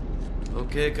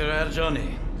 Okay, career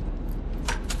Johnny.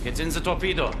 Get in the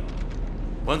torpedo.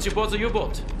 Once you board the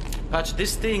U-boat, patch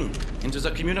this thing into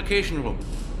the communication room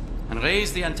and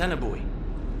raise the antenna buoy.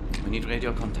 We need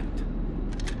radio contact.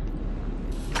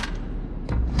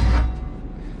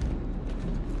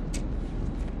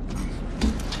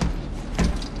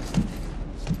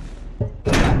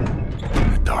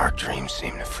 The dark dreams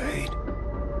seem to fade.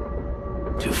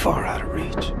 Too far out of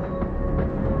reach.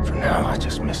 For now, I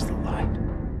just miss the light.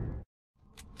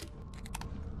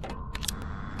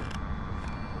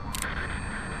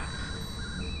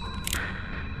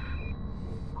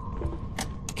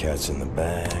 Cat's in the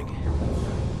bag.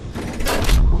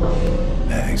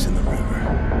 Bags in the river.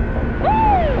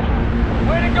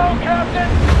 Way to go, Captain!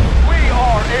 We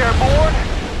are airborne.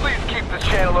 Please keep the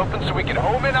channel open so we can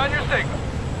home in on your signal.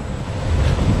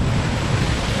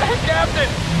 Hey, Captain!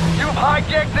 You've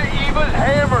hijacked the Eva's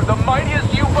Hammer, the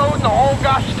mightiest U-boat in the whole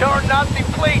gosh darn Nazi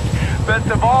fleet. Best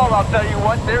of all, I'll tell you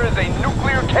what, there is a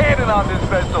nuclear cannon on this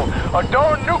vessel. A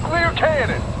darn nuclear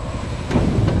cannon!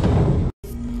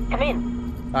 Come in.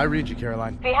 I read you,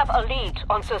 Caroline. We have a lead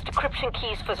on those decryption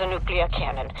keys for the nuclear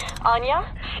cannon. Anya,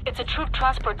 it's a troop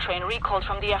transport train recalled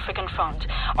from the African front.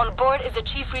 On board is the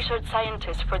chief research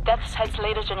scientist for Death's Head's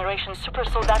latest generation super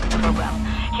soldat program.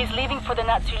 He's leaving for the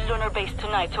Nazi lunar base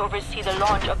tonight to oversee the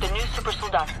launch of the new super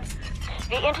soldat.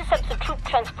 We intercept the troop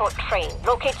transport train,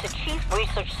 locate the chief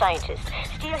research scientist,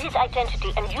 steal his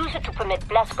identity, and use it to permit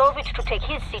Blazkowicz to take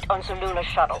his seat on the lunar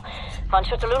shuttle. Once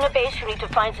you're at the lunar base, you need to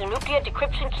find the nuclear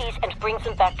decryption keys and bring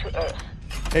them back to Earth.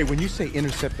 Hey, when you say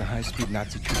intercept the high-speed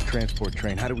Nazi troop transport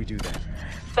train, how do we do that?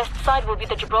 Best side will be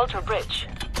the Gibraltar Bridge.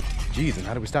 Geez, and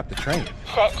how do we stop the train?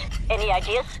 Set, any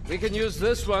ideas? We can use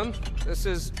this one. This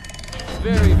is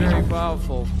very, very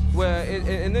powerful. Where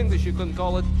in English you couldn't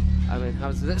call it, I mean,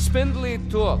 how's it? Spindly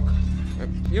torque.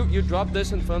 You drop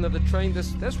this in front of the train,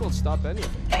 this will stop anything.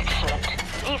 Excellent.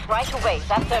 Leave right away.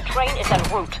 That third train is en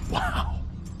route. Wow.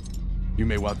 You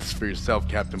may want this for yourself,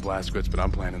 Captain Blazkowicz, but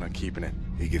I'm planning on keeping it.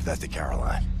 You give that to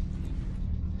Caroline.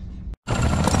 Here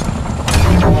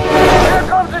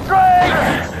comes the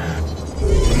train!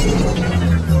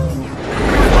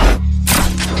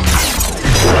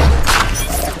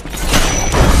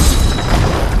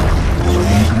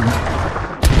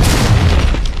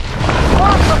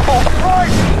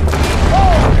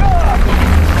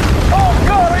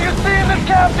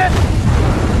 Captain!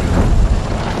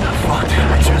 What did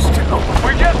I just do?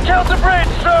 We just killed the bridge,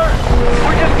 sir!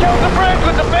 We just killed the bridge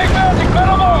with the big magic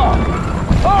metal ball!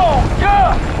 Oh,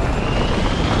 God!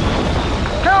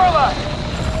 Caroline!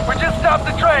 We just stopped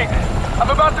the train. I'm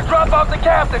about to drop off the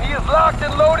captain. He is locked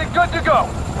and loaded, good to go.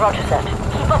 Roger that.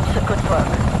 Keep up the good work.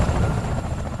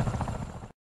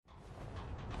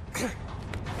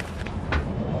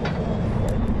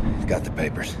 Got the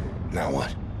papers. Now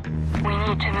what? We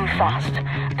need to move fast.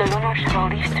 The lunar shuttle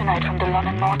leaves tonight from the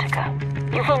London Nautica.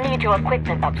 You will need your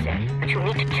equipment up there, but you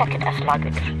need to check it as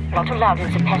luggage. Not allowed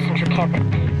in the passenger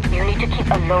cabin. You need to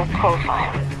keep a low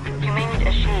profile. You may need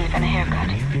a shave and a haircut.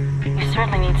 You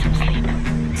certainly need some sleep.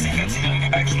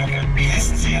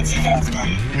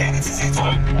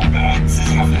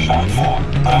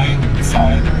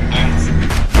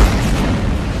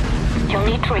 You'll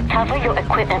need to recover your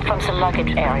equipment from the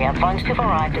luggage area once you've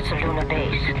arrived at the lunar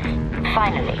base.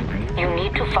 Finally, you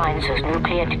need to find those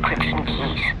nuclear decryption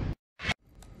keys.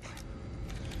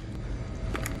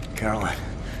 Caroline,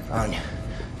 Anya,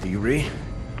 Do you read?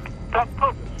 Come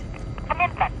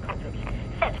in, Blazkowicz.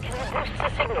 Seth, can you boost the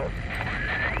signal?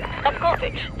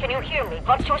 Blazkowicz, can you hear me?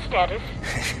 What's your status?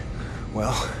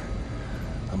 Well,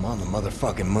 I'm on the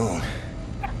motherfucking moon.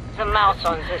 The mouse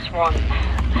on this one.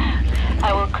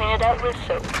 I will clean it out with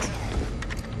soap.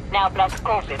 Now,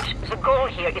 Blazkowicz, the goal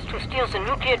here is to steal the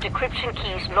nuclear decryption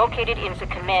keys located in the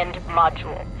command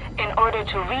module. In order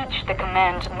to reach the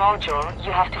command module,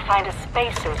 you have to find a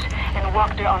spacesuit and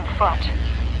walk there on foot.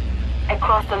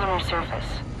 Across the lunar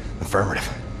surface. Affirmative.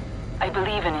 I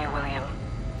believe in you, William.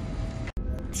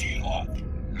 Zielort,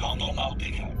 London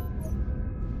Nautica.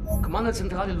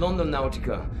 Kommandozentrale London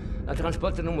Nautica.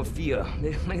 Transporter Nummer 4.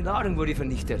 Meine Ladung wurde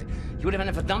vernichtet. Ich wurde von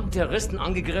einem verdammten Terroristen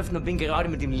angegriffen und bin gerade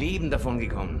mit dem Leben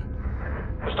davongekommen.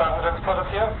 Verstanden, Transporter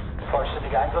 4.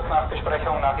 Vollständige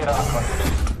Einsatznachbesprechung nach Ihrer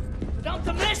Ankunft.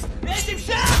 Verdammter Mist! Wer ist im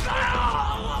Schiff?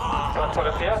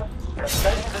 Transporter 4. Melden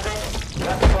Sie sich.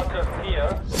 Transporter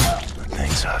 4. The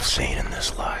things I've seen in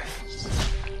this life.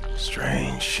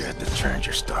 Strange shit that turns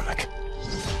your stomach.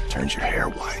 Turns your hair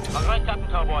white. All right, Captain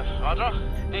Cowboy. Roger.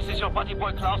 This is your buddy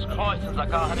boy Klaus Kreuz in the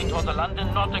car heading toward the London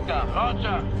Nautica.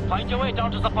 Roger. Find your way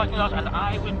down to the parking lot and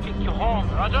I will pick you home.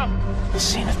 Roger. I've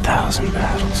seen 1,000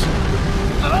 battles.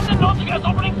 The London Nautica is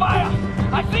opening fire.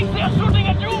 I think they are shooting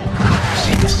at you. I've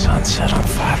seen the sun set on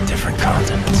 5 different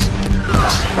continents.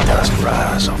 I've seen dust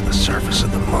rise off the surface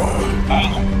of the moon.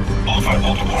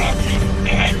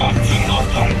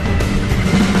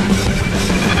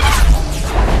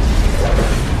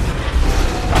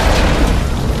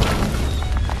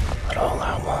 But all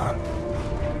I want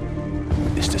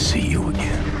is to see you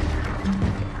again.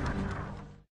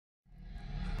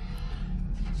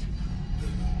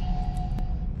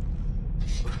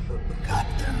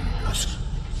 Captain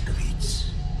Blazkowicz.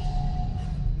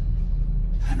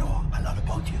 I know a lot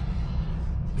about you.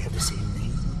 We have the same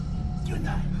name, you and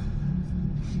I.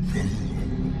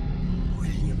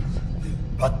 William.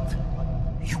 But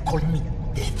you call me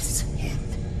Death's Head.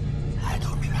 I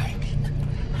don't like it.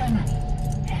 I'm a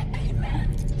happy man.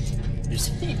 You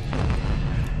see?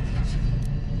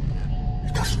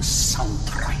 It doesn't sound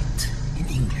right in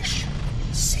English.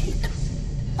 Say it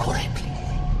correctly.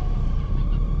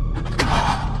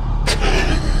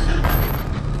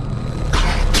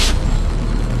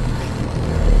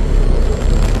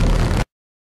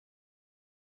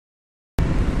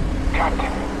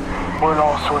 Captain, we're in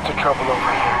all sorts of trouble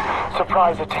over here.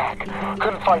 Surprise attack.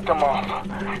 Couldn't fight them off.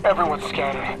 Everyone's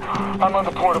scattered. I'm on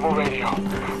the portable radio.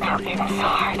 They're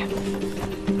inside.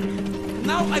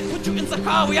 Now I put you in the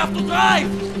car. We have to drive.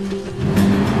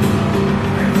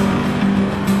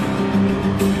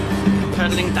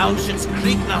 Turning down Schitt's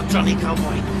Creek now, Johnny Cowboy.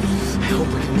 I hope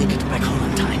we can make it back home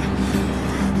in time.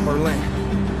 Berlin.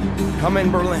 Come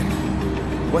in, Berlin.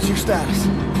 What's your status?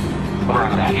 We're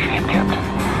in bad shape, Captain.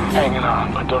 Hanging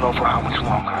on, but don't know for how much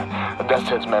longer. The Death's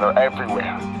Head's men are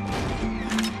everywhere.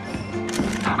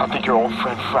 I think your old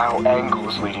friend Frau Engel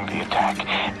is leading the attack.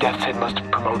 Death's Head must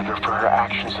have promoted her for her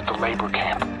actions at the labor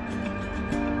camp.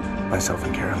 Myself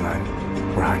and Caroline,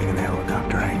 we're hiding in the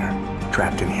helicopter hangar.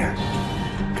 Trapped in here.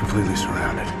 Completely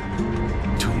surrounded.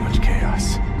 Too much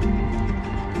chaos.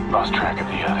 Lost track of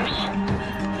the others.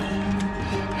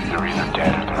 They're either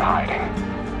dead or they're hiding.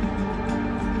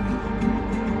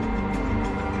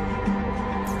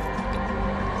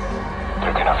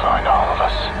 They're gonna find all of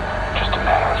us. Just a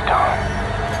matter of time.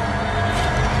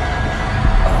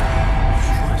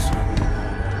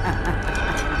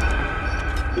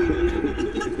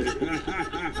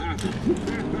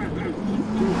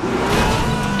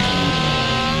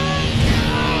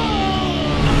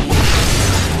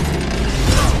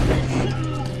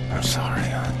 I'm sorry,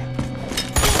 Anya.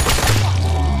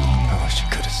 I wish you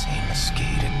could have seen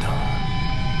Mesquite at dawn.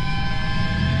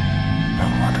 I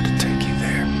wanted to take you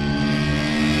there.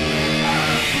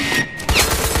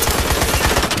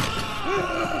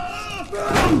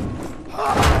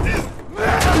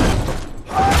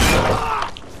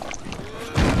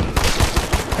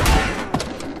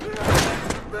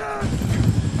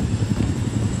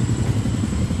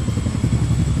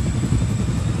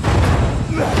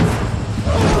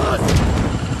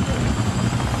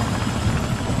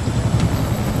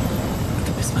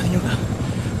 Du bist mein Junge.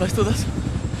 Weißt du das?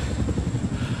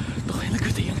 Doch eine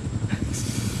gute Junge.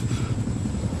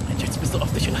 Und jetzt bist du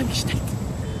auf dich allein gestellt.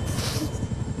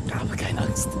 Aber keine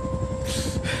Angst.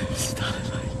 Wir sind alle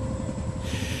allein.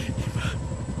 Immer.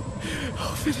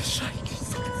 Auch wenn es schrecklich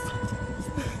sein soll.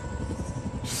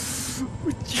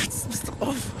 Und jetzt musst du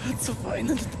aufhören zu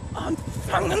weinen und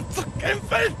anfangen zu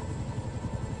kämpfen.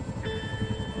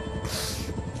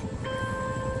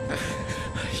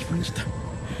 Ich wünschte,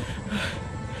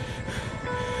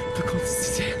 du kommst uns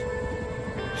zu sehen.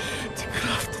 Die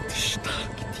Kraft und die stark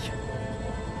in dir.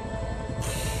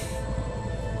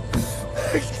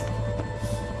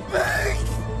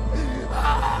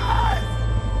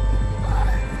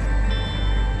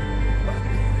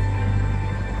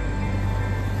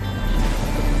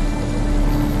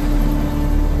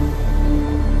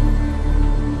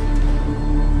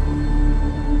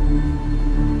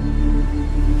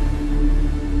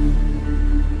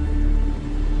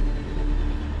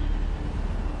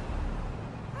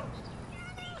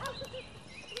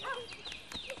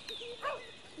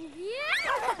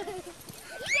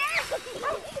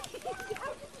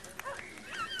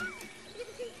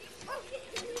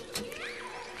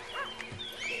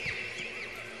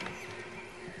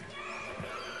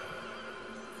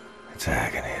 It's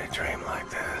agony to dream like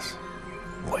this.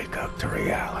 Wake up to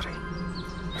reality.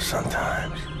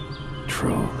 Sometimes,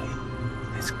 truly,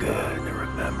 it's good to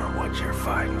remember what you're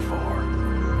fighting for.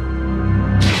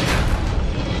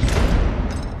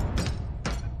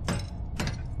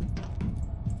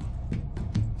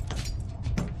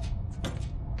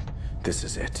 This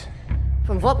is it.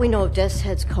 From what we know of Death's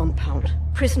Head's compound,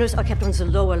 prisoners are kept on the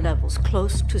lower levels,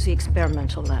 close to the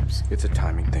experimental labs. It's a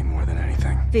timing thing more than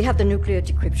anything. We have the nuclear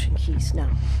decryption keys now.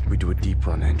 We do a deep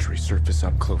run entry, surface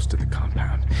up close to the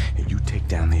compound, and you take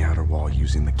down the outer wall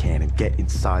using the cannon. Get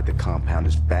inside the compound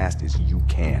as fast as you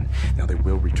can. Now they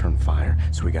will return fire,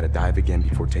 so we gotta dive again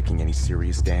before taking any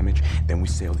serious damage. Then we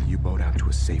sail the U-boat out to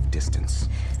a safe distance.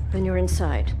 When you're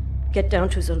inside, get down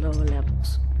to the lower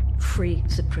levels. Free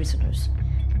the prisoners.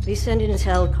 We send in his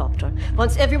helicopter.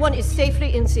 Once everyone is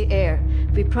safely in the air,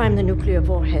 we prime the nuclear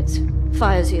warheads,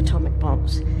 fire the atomic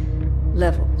bombs,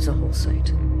 level the whole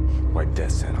site. Wipe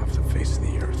Death's Head off the face of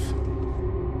the earth.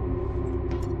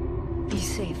 Be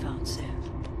safe out there.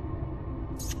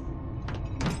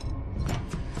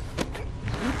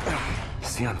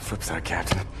 See you on the flip side,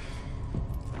 Captain.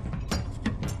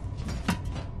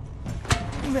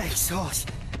 Make sauce.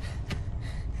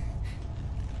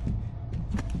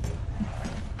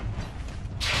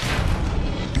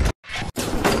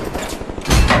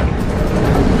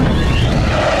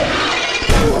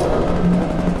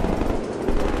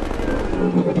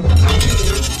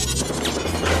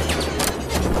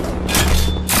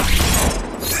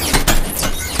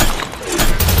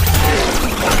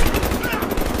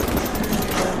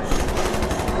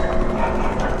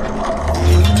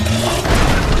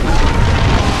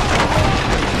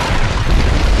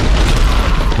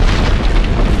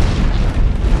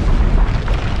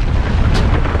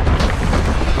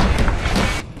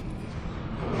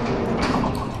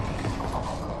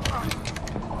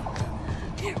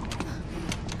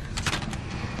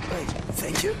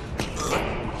 Thank you.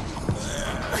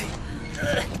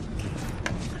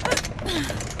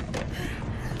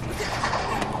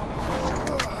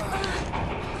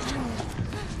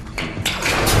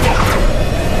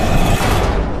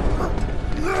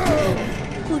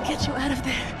 We'll get you out of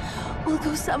there. We'll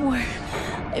go somewhere.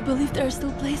 I believe there are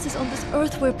still places on this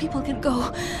earth where people can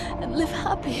go and live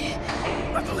happy.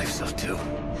 I believe so too.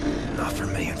 Not for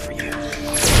me and for you.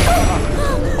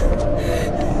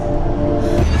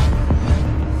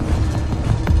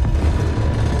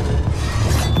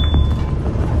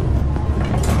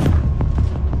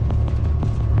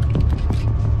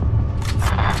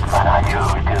 What are you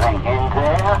doing in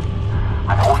there?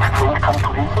 An old friend come to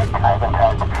visit? I haven't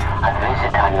had a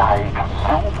visitor like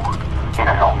you in a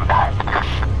long time.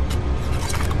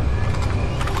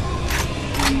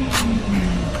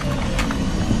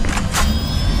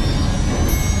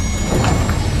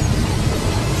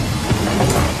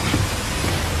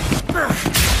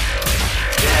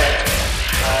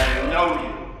 I know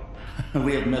you.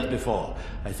 We have met before.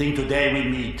 I think today we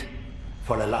meet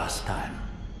for the last time.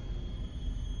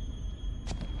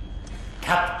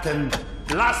 Captain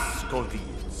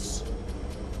Blazkowicz.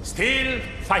 Still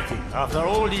fighting after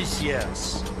all these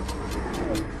years.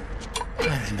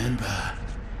 I remember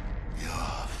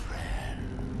your friend.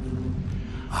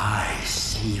 I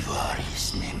savor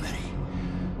his memory.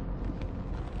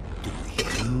 Do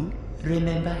you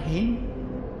remember him?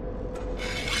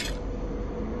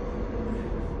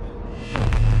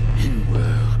 In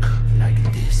work like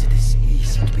this, it is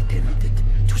easy to be tempted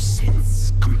to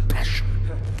sense compassion.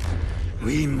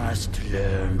 We must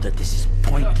learn that this is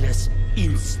pointless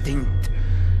instinct,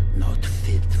 not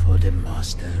fit for the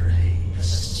master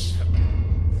race.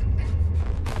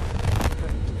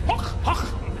 Hoch, hoch,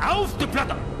 auf die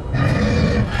Platte!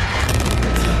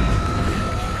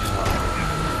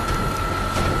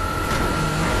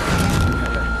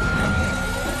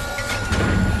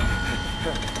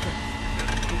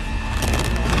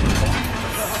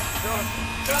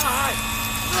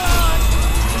 Run!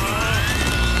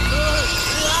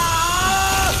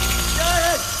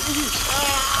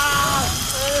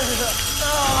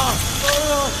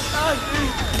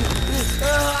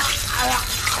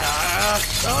 Our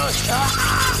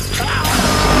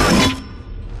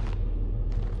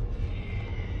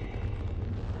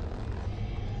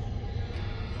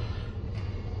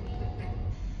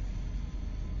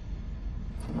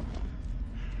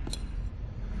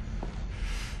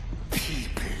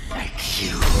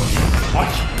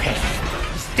path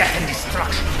is death and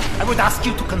destruction. I would ask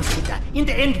you to consider, in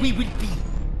the end we will be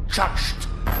judged.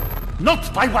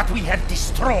 Not by what we have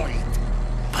destroyed,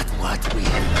 but what we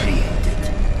have created.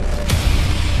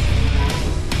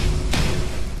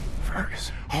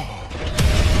 Fergus. Oh.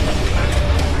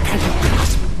 Can you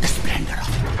grasp the splendor of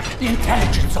it? The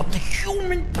intelligence of the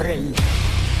human brain,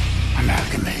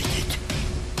 amalgamated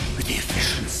with the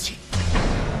efficiency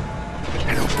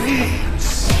and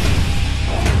obedience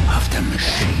of the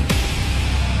machine.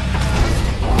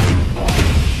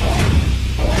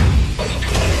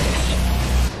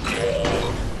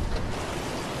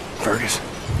 Fergus.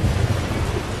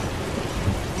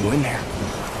 You in there?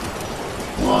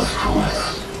 Was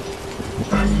course.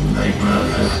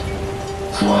 Nightmares.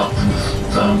 Flappens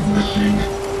down machine.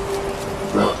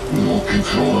 Got no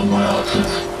control of my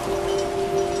actions.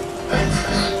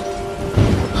 Endless.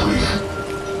 Please.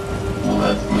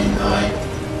 Let me die.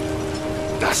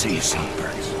 I'll see you soon,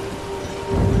 Fergus.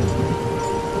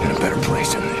 In a better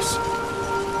place than this.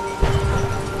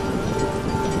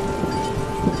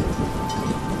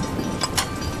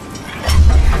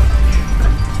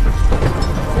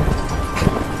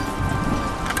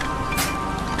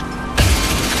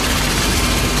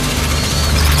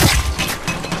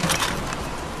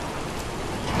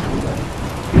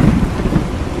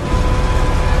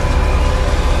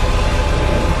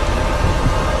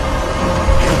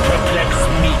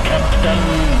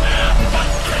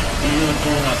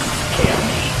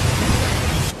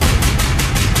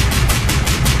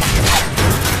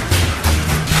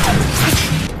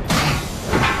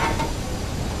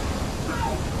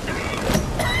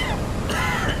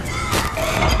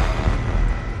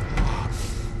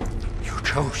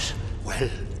 Chose well,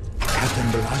 Captain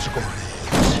Velasco.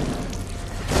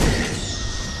 This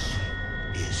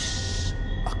is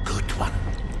a good one.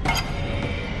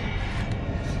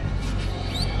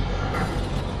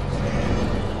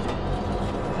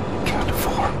 Count to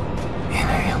 4.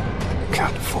 Inhale.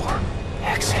 Count to 4.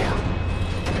 Exhale.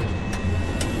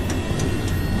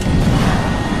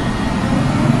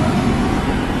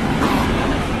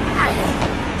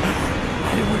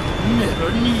 I will never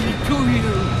kneel to you.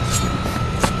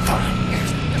 Fine.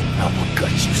 I will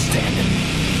gut you standing.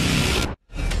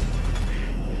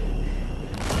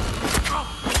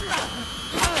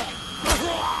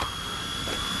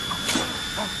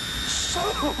 So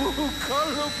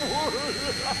colorful.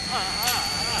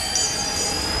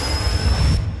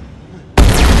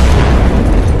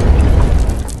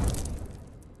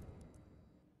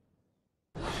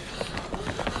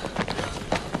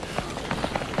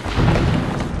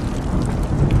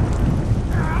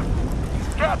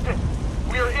 Captain,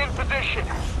 we are in position.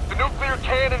 The nuclear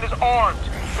cannon is armed.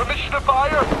 Permission to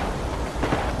fire?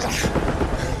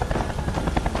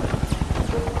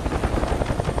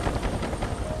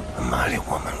 A mighty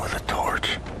woman with a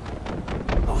torch,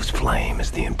 whose flame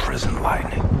is the imprisoned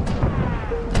lightning.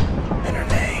 And her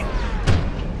name,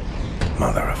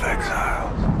 Mother of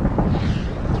Exiles.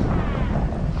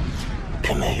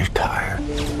 Timmy, you're tired.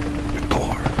 You're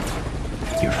bored.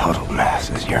 Your huddled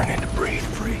masses yearning to breathe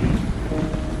free.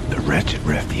 The wretched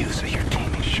refuse of your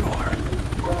teeming shore.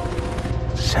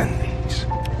 Send these.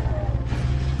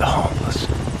 The homeless,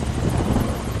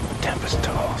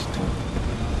 tempest-tossed,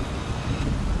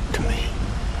 to me.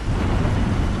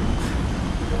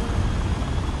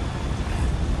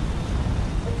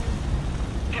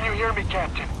 Can you hear me,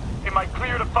 Captain? Am I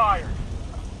clear to fire?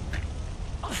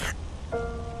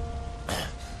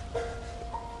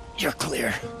 You're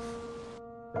clear.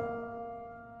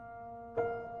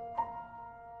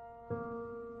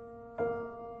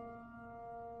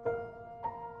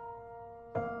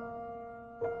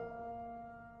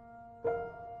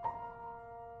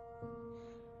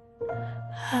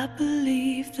 I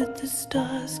believe that the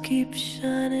stars keep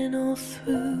shining all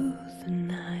through the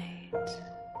night.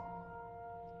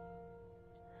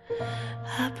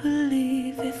 I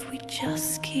believe if we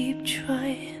just keep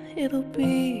trying, it'll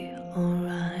be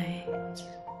alright.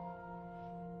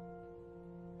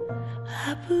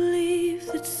 I believe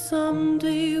that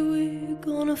someday we're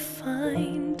gonna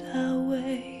find our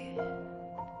way.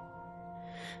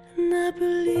 And I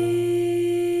believe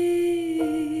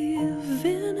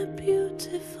in a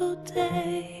beautiful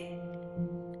day.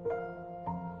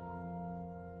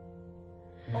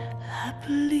 I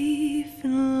believe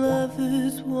in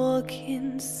lovers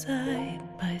walking side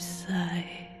by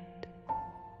side.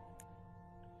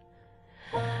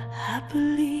 I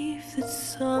believe that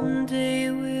someday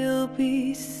we'll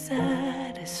be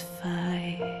satisfied.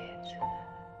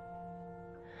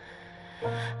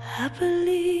 I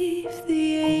believe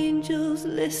the angels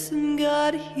listen,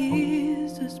 God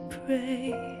hears us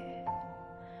pray.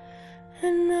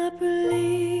 And I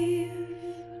believe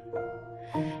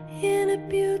in a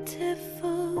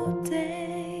beautiful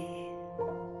day.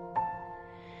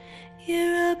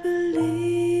 Yeah, I believe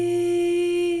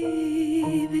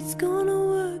it's gonna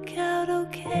work out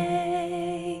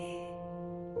okay.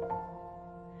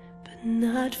 But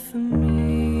not for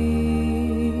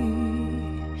me,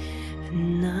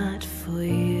 and not for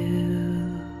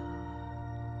you.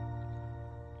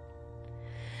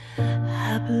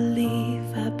 I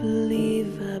believe, I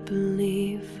believe, I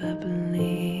believe, I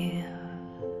believe.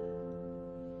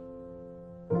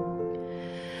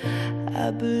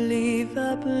 I believe,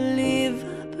 I believe,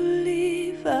 I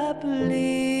believe, I believe.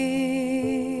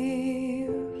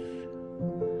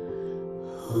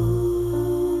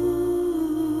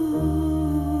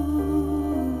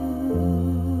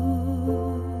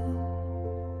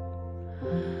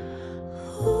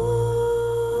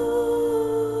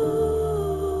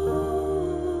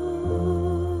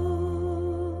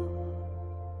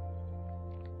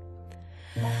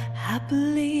 I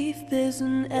believe there's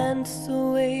an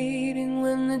answer waiting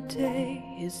when the day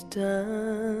is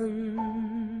done.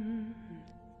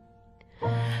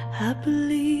 I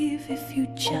believe if you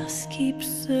just keep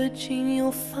searching,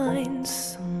 you'll find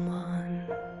someone.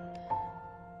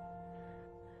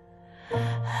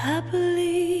 I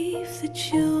believe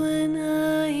that you and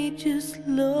I just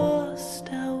lost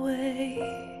our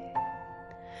way.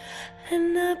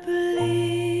 And I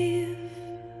believe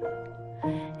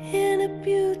in a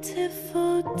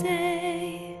beautiful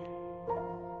day.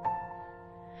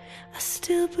 I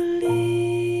still believe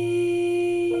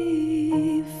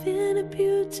in a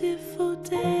beautiful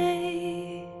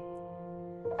day,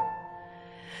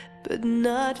 but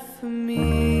not for me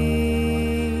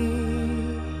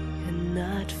and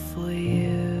not for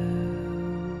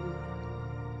you.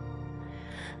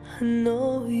 I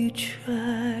know you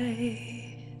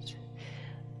tried,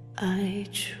 I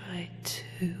tried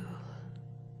too.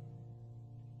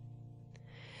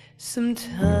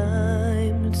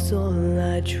 Sometimes all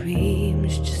our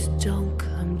dreams just don't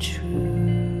come true.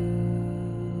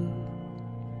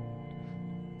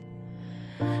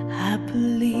 I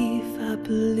believe, I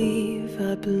believe,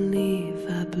 I believe,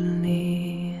 I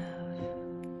believe.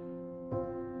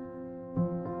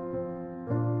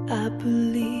 I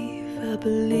believe, I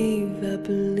believe, I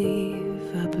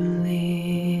believe, I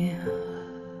believe.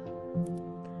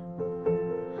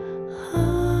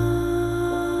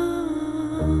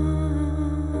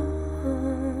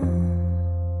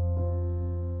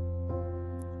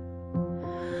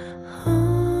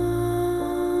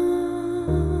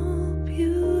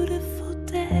 Beautiful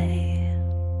day.